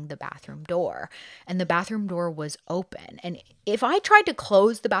facing the bathroom door, and the bathroom door was open. And if I tried to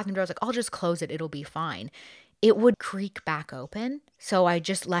close the bathroom door, I was like, I'll just close it. It'll be fine. It would creak back open. So I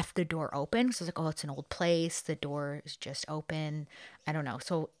just left the door open. So I was like, oh, it's an old place. The door is just open. I don't know.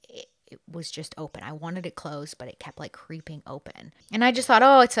 So it was just open. I wanted it closed, but it kept like creeping open. And I just thought,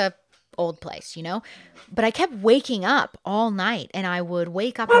 oh, it's a old place, you know? But I kept waking up all night, and I would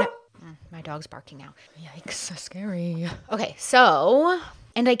wake up and my dog's barking now. Yikes, so scary. Okay, so,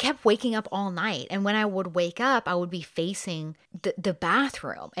 and I kept waking up all night, and when I would wake up, I would be facing the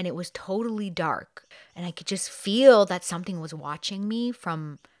bathroom, and it was totally dark, and I could just feel that something was watching me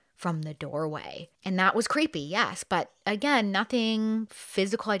from the doorway. And that was creepy, yes. But again, nothing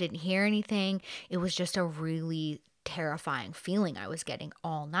physical. I didn't hear anything. It was just a really terrifying feeling I was getting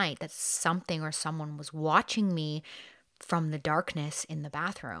all night, that something or someone was watching me from the darkness in the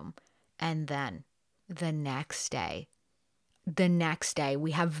bathroom. And then the next day,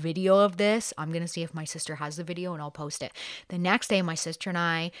 we have video of this. I'm going to see if my sister has the video and I'll post it. The next day, my sister and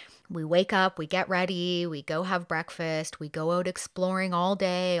I, we wake up, we get ready, we go have breakfast, we go out exploring all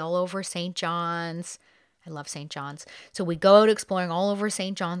day, all over St. John's. I love St. John's. So we go out exploring all over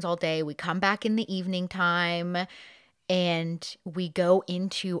St. John's all day. We come back in the evening time and we go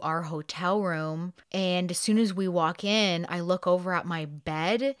into our hotel room. And as soon as we walk in, I look over at my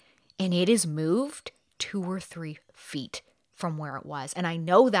bed and it is moved 2 or 3 feet from where it was. And I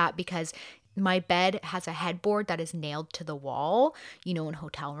know that because my bed has a headboard that is nailed to the wall. You know, in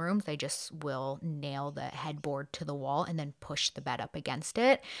hotel rooms, they just will nail the headboard to the wall and then push the bed up against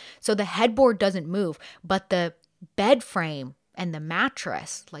it. So the headboard doesn't move, but the bed frame and the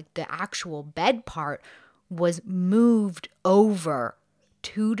mattress, like the actual bed part, was moved over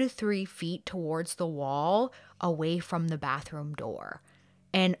 2 to 3 feet towards the wall away from the bathroom door.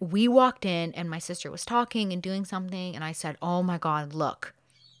 And we walked in and my sister was talking and doing something. And I said, "Oh my God, look."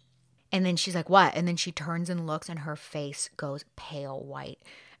 And then she's like, "What?" And then she turns and looks and her face goes pale white.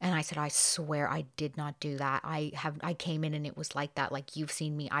 And I said, "I swear I did not do that. I came in and it was like that. Like, you've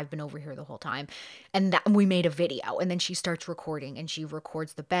seen me. I've been over here the whole time." And that we made a video. And then she starts recording and she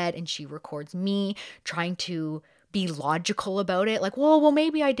records the bed and she records me trying to be logical about it. Like, well,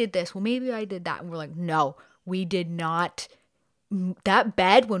 maybe I did this. Well, maybe I did that. And we're like, no, we did not. That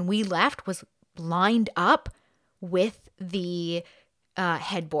bed, when we left, was lined up with the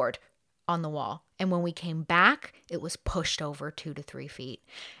headboard on the wall. And when we came back, it was pushed over 2 to 3 feet.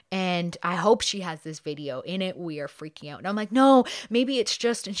 And I hope she has this video in it. We are freaking out. And I'm like, "No, maybe it's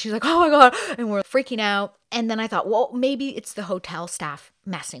just," and she's like, "Oh my God." And we're freaking out. And then I thought, well, maybe it's the hotel staff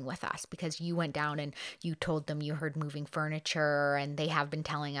messing with us because you went down and you told them you heard moving furniture and they have been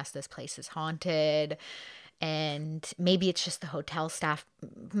telling us this place is haunted. And maybe it's just the hotel staff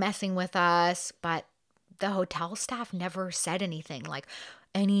messing with us, but the hotel staff never said anything like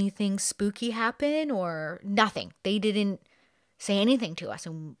anything spooky happen or nothing. They didn't say anything to us.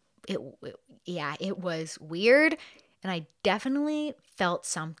 And it was weird. And I definitely felt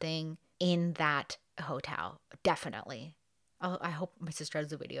something in that hotel. Definitely. I hope my sister has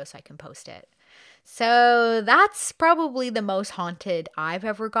the video so I can post it. So that's probably the most haunted I've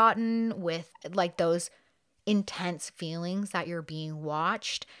ever gotten, with like those intense feelings that you're being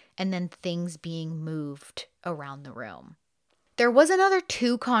watched and then things being moved around the room. There was another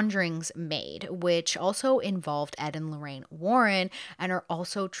 2 conjurings made, which also involved Ed and Lorraine Warren and are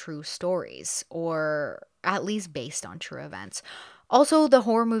also true stories, or at least based on true events. Also, the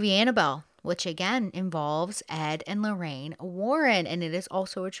horror movie Annabelle, which again involves Ed and Lorraine Warren, and it is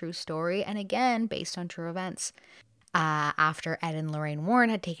also a true story and again based on true events. After Ed and Lorraine Warren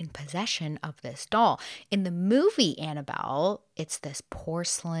had taken possession of this doll. In the movie Annabelle, it's this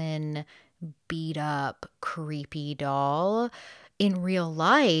porcelain, beat up, creepy doll. In real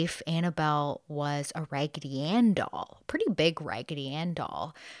life, Annabelle was a Raggedy Ann doll, pretty big Raggedy Ann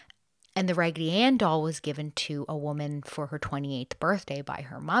doll. And the Raggedy Ann doll was given to a woman for her 28th birthday by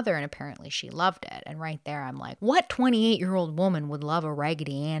her mother, and apparently she loved it. And right there, I'm like, what 28-year-old woman would love a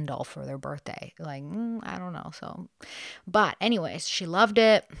Raggedy Ann doll for their birthday? Like, I don't know. So, but anyways, she loved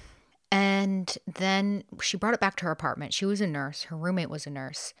it. And then she brought it back to her apartment. She was a nurse. Her roommate was a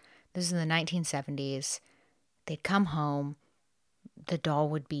nurse. This is in the 1970s. They'd come home. The doll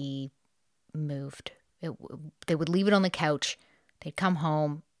would be moved. They would leave it on the couch. They'd come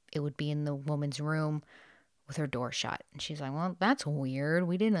home. It would be in the woman's room with her door shut. And she's like, "Well, that's weird.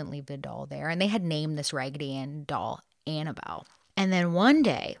 We didn't leave the doll there." And they had named this Raggedy Ann doll Annabelle. And then one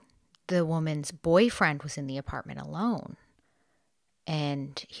day, the woman's boyfriend was in the apartment alone.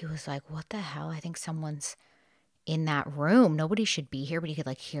 And he was like, "What the hell? I think someone's in that room. Nobody should be here," but he could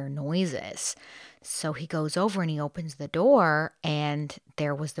like hear noises. So he goes over and he opens the door, and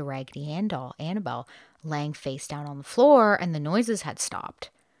there was the Raggedy Ann doll, Annabelle, laying face down on the floor, and the noises had stopped.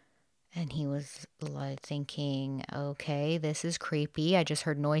 And he was like thinking, okay, this is creepy. I just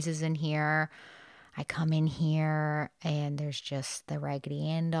heard noises in here. I come in here and there's just the Raggedy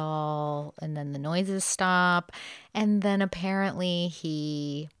Ann doll, and then the noises stop. And then apparently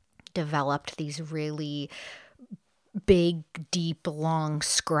he developed these really big, deep, long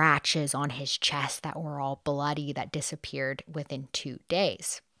scratches on his chest that were all bloody that disappeared within 2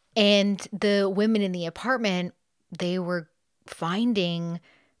 days. And the women in the apartment, they were finding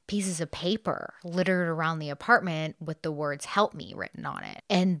pieces of paper littered around the apartment with the words "help me" written on it.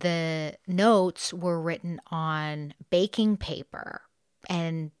 And the notes were written on baking paper.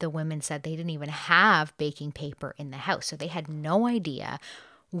 And the women said they didn't even have baking paper in the house. So they had no idea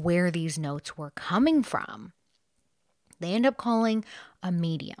where these notes were coming from. They end up calling a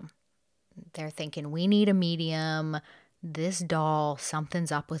medium. They're thinking, we need a medium. This doll,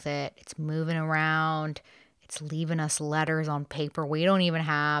 something's up with it. It's moving around. It's leaving us letters on paper we don't even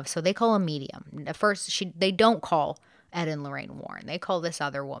have. So they call a medium. At first, they don't call Ed and Lorraine Warren. They call this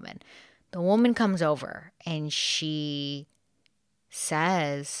other woman. The woman comes over and she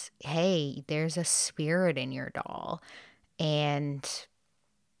says, hey, there's a spirit in your doll. And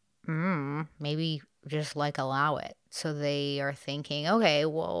maybe just like allow it. So they are thinking, okay,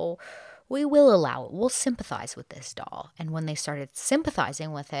 well, we will allow it. We'll sympathize with this doll. And when they started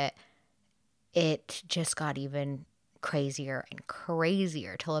sympathizing with it, it just got even crazier and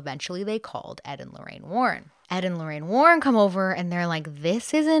crazier till eventually they called Ed and Lorraine Warren. Ed and Lorraine Warren come over and they're like,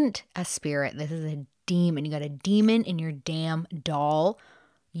 this isn't a spirit. This is a demon. You got a demon in your damn doll.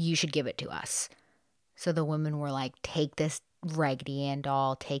 You should give it to us. So the women were like, take this Raggedy Ann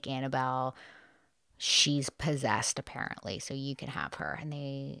doll, take Annabelle. She's possessed apparently, so you can have her. And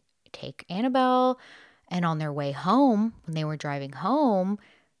they take Annabelle, and on their way home, when they were driving home,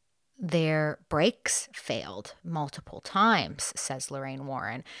 their brakes failed multiple times, says Lorraine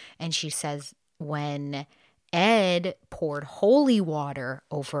Warren. And she says when Ed poured holy water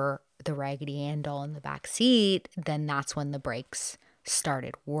over the Raggedy Ann doll in the back seat, then that's when the brakes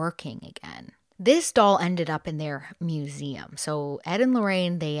started working again. This doll ended up in their museum. So Ed and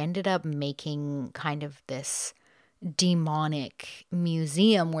Lorraine, they ended up making kind of this demonic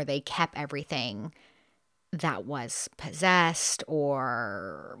museum where they kept everything that was possessed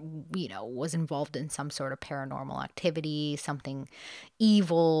or, was involved in some sort of paranormal activity, something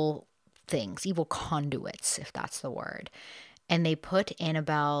evil things, evil conduits, if that's the word. And they put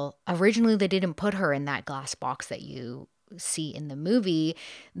Annabelle, originally they didn't put her in that glass box that you see in the movie.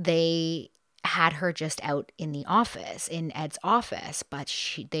 They had her just out in the office, in Ed's office, but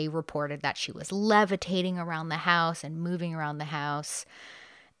they reported that she was levitating around the house and moving around the house,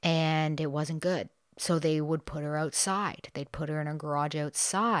 and it wasn't good. So they would put her outside. They'd put her in a garage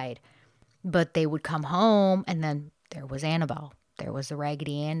outside, but they would come home, and then there was Annabelle. There was the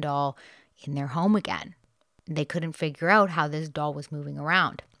Raggedy Ann doll in their home again. They couldn't figure out how this doll was moving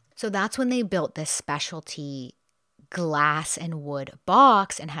around. So that's when they built this specialty glass and wood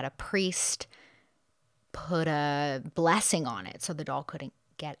box and had a priest put a blessing on it so the doll couldn't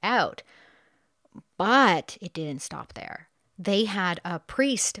get out. But it didn't stop there. They had a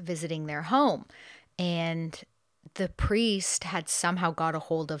priest visiting their home, and the priest had somehow got a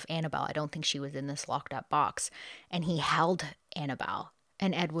hold of Annabelle. I don't think she was in this locked up box. And he held Annabelle.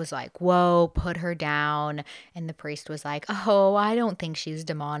 And Ed was like, whoa, put her down. And the priest was like, oh, I don't think she's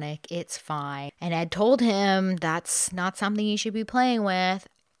demonic. It's fine. And Ed told him that's not something you should be playing with.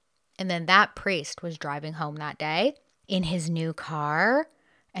 And then that priest was driving home that day in his new car,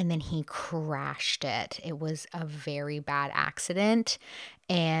 and then he crashed it. It was a very bad accident.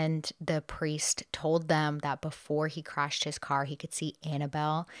 And the priest told them that before he crashed his car, he could see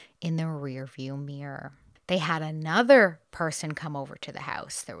Annabelle in the rearview mirror. They had another person come over to the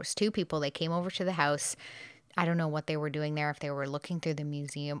house. There was two people. They came over to the house. I don't know what they were doing there, if they were looking through the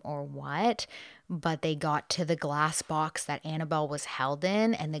museum or what, but they got to the glass box that Annabelle was held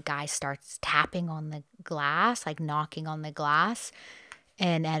in, and the guy starts tapping on the glass, like knocking on the glass.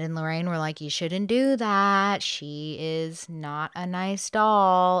 And Ed and Lorraine were like, you shouldn't do that. She is not a nice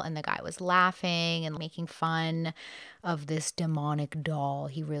doll. And the guy was laughing and making fun of this demonic doll.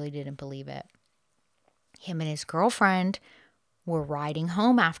 He really didn't believe it. Him and his girlfriend were riding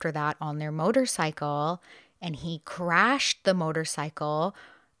home after that on their motorcycle, and he crashed the motorcycle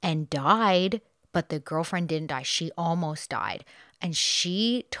and died, but the girlfriend didn't die. She almost died. And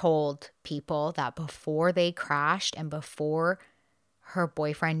she told people that before they crashed and before her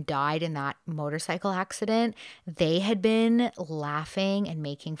boyfriend died in that motorcycle accident, they had been laughing and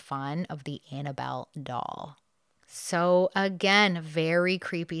making fun of the Annabelle doll. So again, very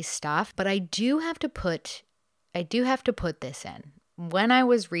creepy stuff, but I do have to put this in. When I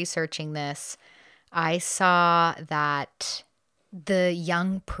was researching this, I saw that the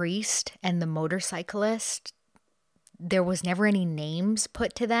young priest and the motorcyclist, there was never any names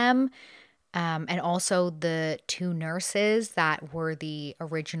put to them. And also the two nurses that were the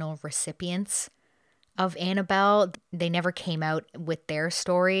original recipients of Annabelle, they never came out with their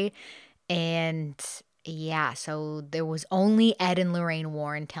story. And yeah, so there was only Ed and Lorraine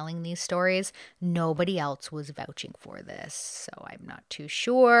Warren telling these stories. Nobody else was vouching for this. So I'm not too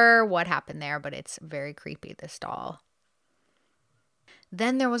sure what happened there, but it's very creepy, this doll.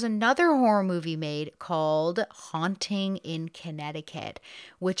 Then there was another horror movie made called Haunting in Connecticut,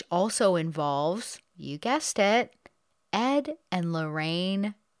 which also involves, you guessed it, Ed and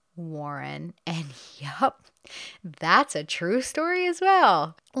Lorraine Warren. And yup, that's a true story as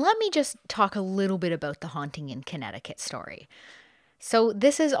well. Let me just talk a little bit about the haunting in Connecticut story. So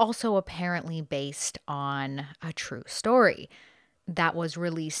this is also apparently based on a true story that was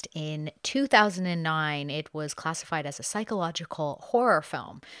released in 2009. It was classified as a psychological horror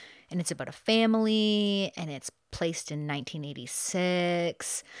film. And it's about a family, and it's placed in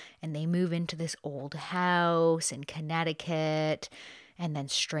 1986. And they move into this old house in Connecticut. And then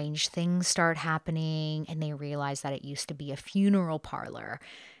strange things start happening, and they realize that it used to be a funeral parlor.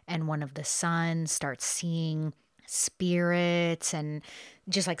 And one of the sons starts seeing spirits and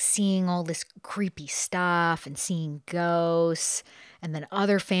just like seeing all this creepy stuff and seeing ghosts. And then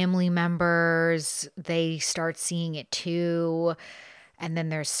other family members, they start seeing it too. And then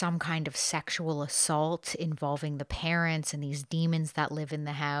there's some kind of sexual assault involving the parents and these demons that live in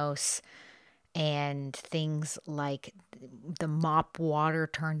the house. And things like the mop water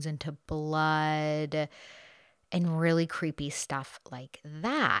turns into blood and really creepy stuff like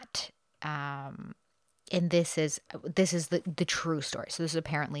that. And this is the true story. So this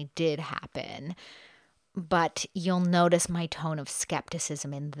apparently did happen. But you'll notice my tone of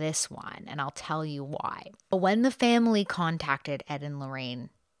skepticism in this one, and I'll tell you why. When the family contacted Ed and Lorraine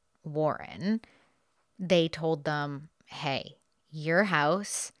Warren, they told them, hey, your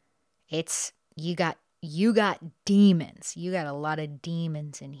house, you got demons. You got a lot of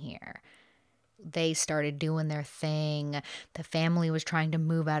demons in here. They started doing their thing. The family was trying to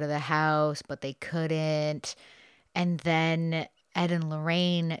move out of the house, but they couldn't. And then Ed and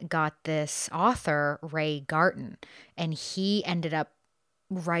Lorraine got this author, Ray Garton, and he ended up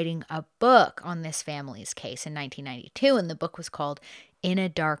writing a book on this family's case in 1992. And the book was called In a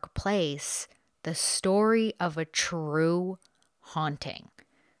Dark Place, The Story of a True Haunting.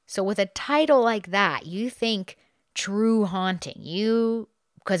 So with a title like that, you think true haunting.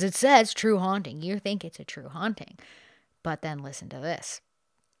 Because it says true haunting, you think it's a true haunting. But then listen to this.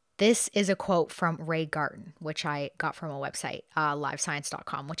 This is a quote from Ray Garton, which I got from a website,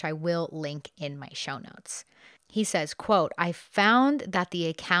 livescience.com, which I will link in my show notes. He says, quote, I found that the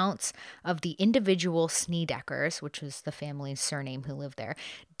accounts of the individual Snedeckers, which was the family's surname who lived there,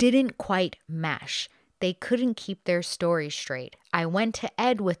 didn't quite mesh. They couldn't keep their story straight. I went to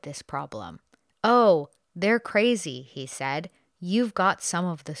Ed with this problem. Oh, they're crazy, he said. You've got some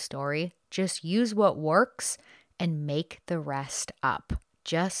of the story. Just use what works and make the rest up.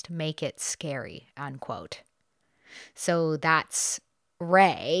 Just make it scary, unquote. So that's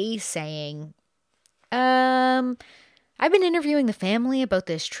Ray saying, I've been interviewing the family about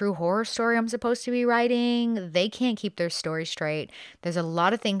this true horror story I'm supposed to be writing. They can't keep their story straight. There's a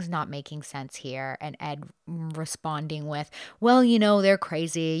lot of things not making sense here. And Ed responding with, well, they're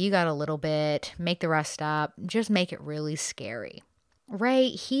crazy. You got a little bit. Make the rest up. Just make it really scary. Ray,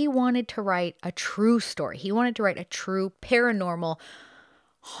 he wanted to write a true story. He wanted to write a true paranormal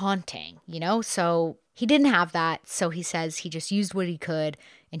haunting, So he didn't have that. So he says he just used what he could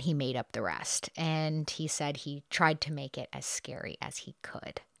and he made up the rest. And he said he tried to make it as scary as he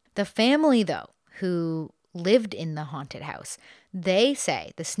could. The family, though, who lived in the haunted house, they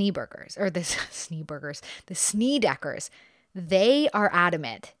say the Snedeckers, they are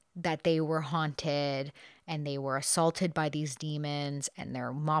adamant that they were haunted and they were assaulted by these demons and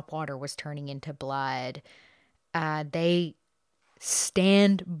their mop water was turning into blood. They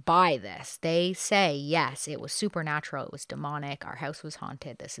stand by this. They say, yes, it was supernatural. It was demonic. Our house was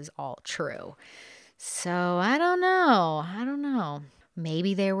haunted. This is all true. So I don't know.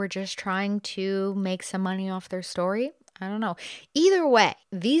 Maybe they were just trying to make some money off their story. I don't know. Either way,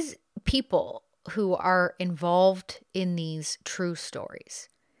 these people who are involved in these true stories,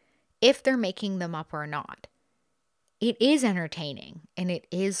 if they're making them up or not, it is entertaining and it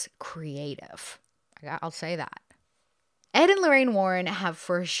is creative. I'll say that. Ed and Lorraine Warren have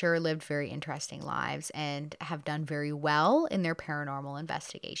for sure lived very interesting lives and have done very well in their paranormal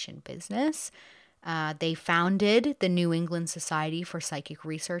investigation business. They founded the New England Society for Psychic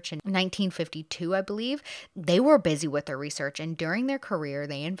Research in 1952, I believe. They were busy with their research, and during their career,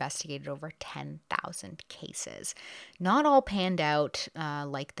 they investigated over 10,000 cases. Not all panned out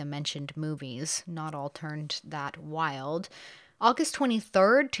like the mentioned movies. Not all turned that wild. August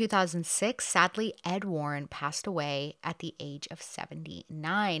 23rd, 2006, sadly, Ed Warren passed away at the age of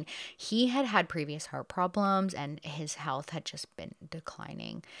 79. He had had previous heart problems and his health had just been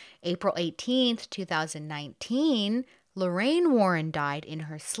declining. April 18th, 2019, Lorraine Warren died in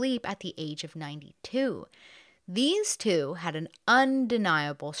her sleep at the age of 92. These two had an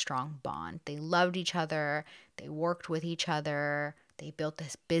undeniable strong bond. They loved each other. They worked with each other. They built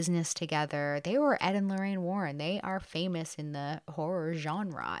this business together. They were Ed and Lorraine Warren. They are famous in the horror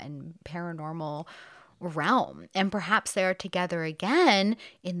genre and paranormal realm. And perhaps they are together again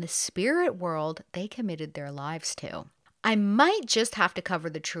in the spirit world they committed their lives to. I might just have to cover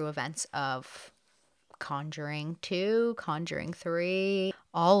the true events of Conjuring 2, Conjuring 3,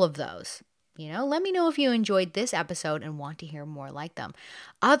 all of those. Let me know if you enjoyed this episode and want to hear more like them.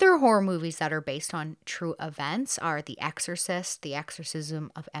 Other horror movies that are based on true events are The Exorcist, The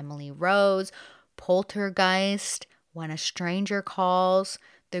Exorcism of Emily Rose, Poltergeist, When a Stranger Calls,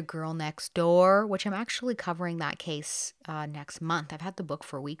 The Girl Next Door, which I'm actually covering that case next month. I've had the book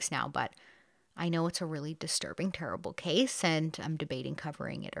for weeks now, but I know it's a really disturbing, terrible case, and I'm debating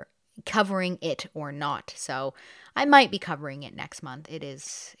covering it or not. So I might be covering it next month.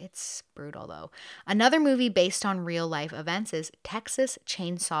 It's brutal though. Another movie based on real life events is Texas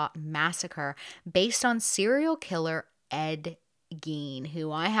Chainsaw Massacre, based on serial killer Ed Gein,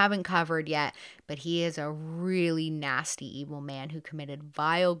 who I haven't covered yet, but he is a really nasty, evil man who committed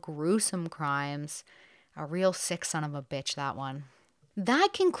vile, gruesome crimes. A real sick son of a bitch, that one. That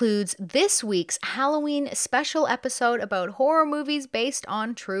concludes this week's Halloween special episode about horror movies based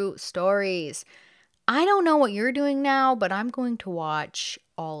on true stories. I don't know what you're doing now, but I'm going to watch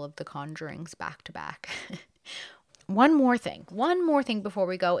all of the Conjurings back to back. One more thing before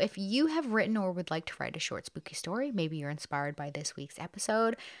we go. If you have written or would like to write a short spooky story, maybe you're inspired by this week's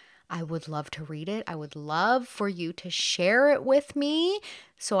episode, I would love to read it. I would love for you to share it with me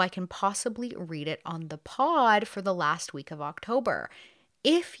so I can possibly read it on the pod for the last week of October.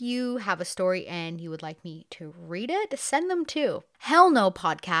 If you have a story and you would like me to read it, send them to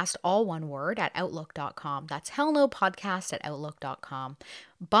hellnopodcast, all one word, at outlook.com. That's hellnopodcast at outlook.com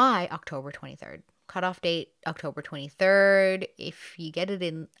by October 23rd. Cutoff date, October 23rd. If you get it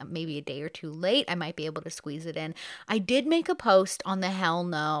in maybe a day or two late, I might be able to squeeze it in. I did make a post on the Hell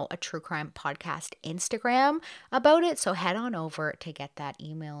No, a True Crime Podcast Instagram about it, so head on over to get that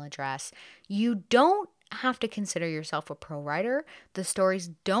email address. You don't have to consider yourself a pro writer. The stories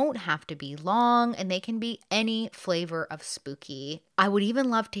don't have to be long, and they can be any flavor of spooky. I would even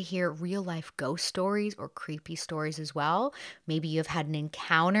love to hear real life ghost stories or creepy stories as well. Maybe you've had an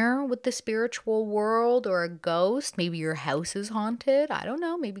encounter with the spiritual world or a ghost. Maybe your house is haunted. I don't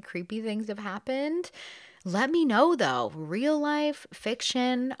know. Maybe creepy things have happened. Let me know though. Real life,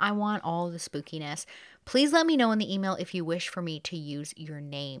 fiction, I want all the spookiness. Please let me know in the email if you wish for me to use your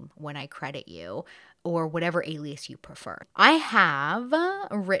name when I credit you, or whatever alias you prefer. I have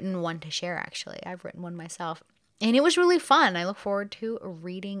written one to share, actually. I've written one myself, and it was really fun. I look forward to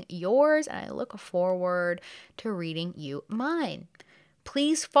reading yours, and I look forward to reading you mine.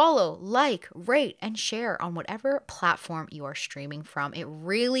 Please follow, like, rate, and share on whatever platform you are streaming from. It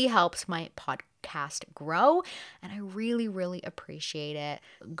really helps my podcast grow, and I really, really appreciate it.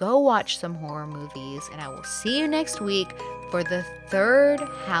 Go watch some horror movies, and I will see you next week for the third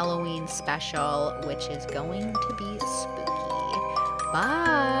Halloween special, which is going to be spooky.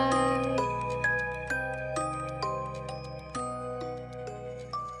 Bye!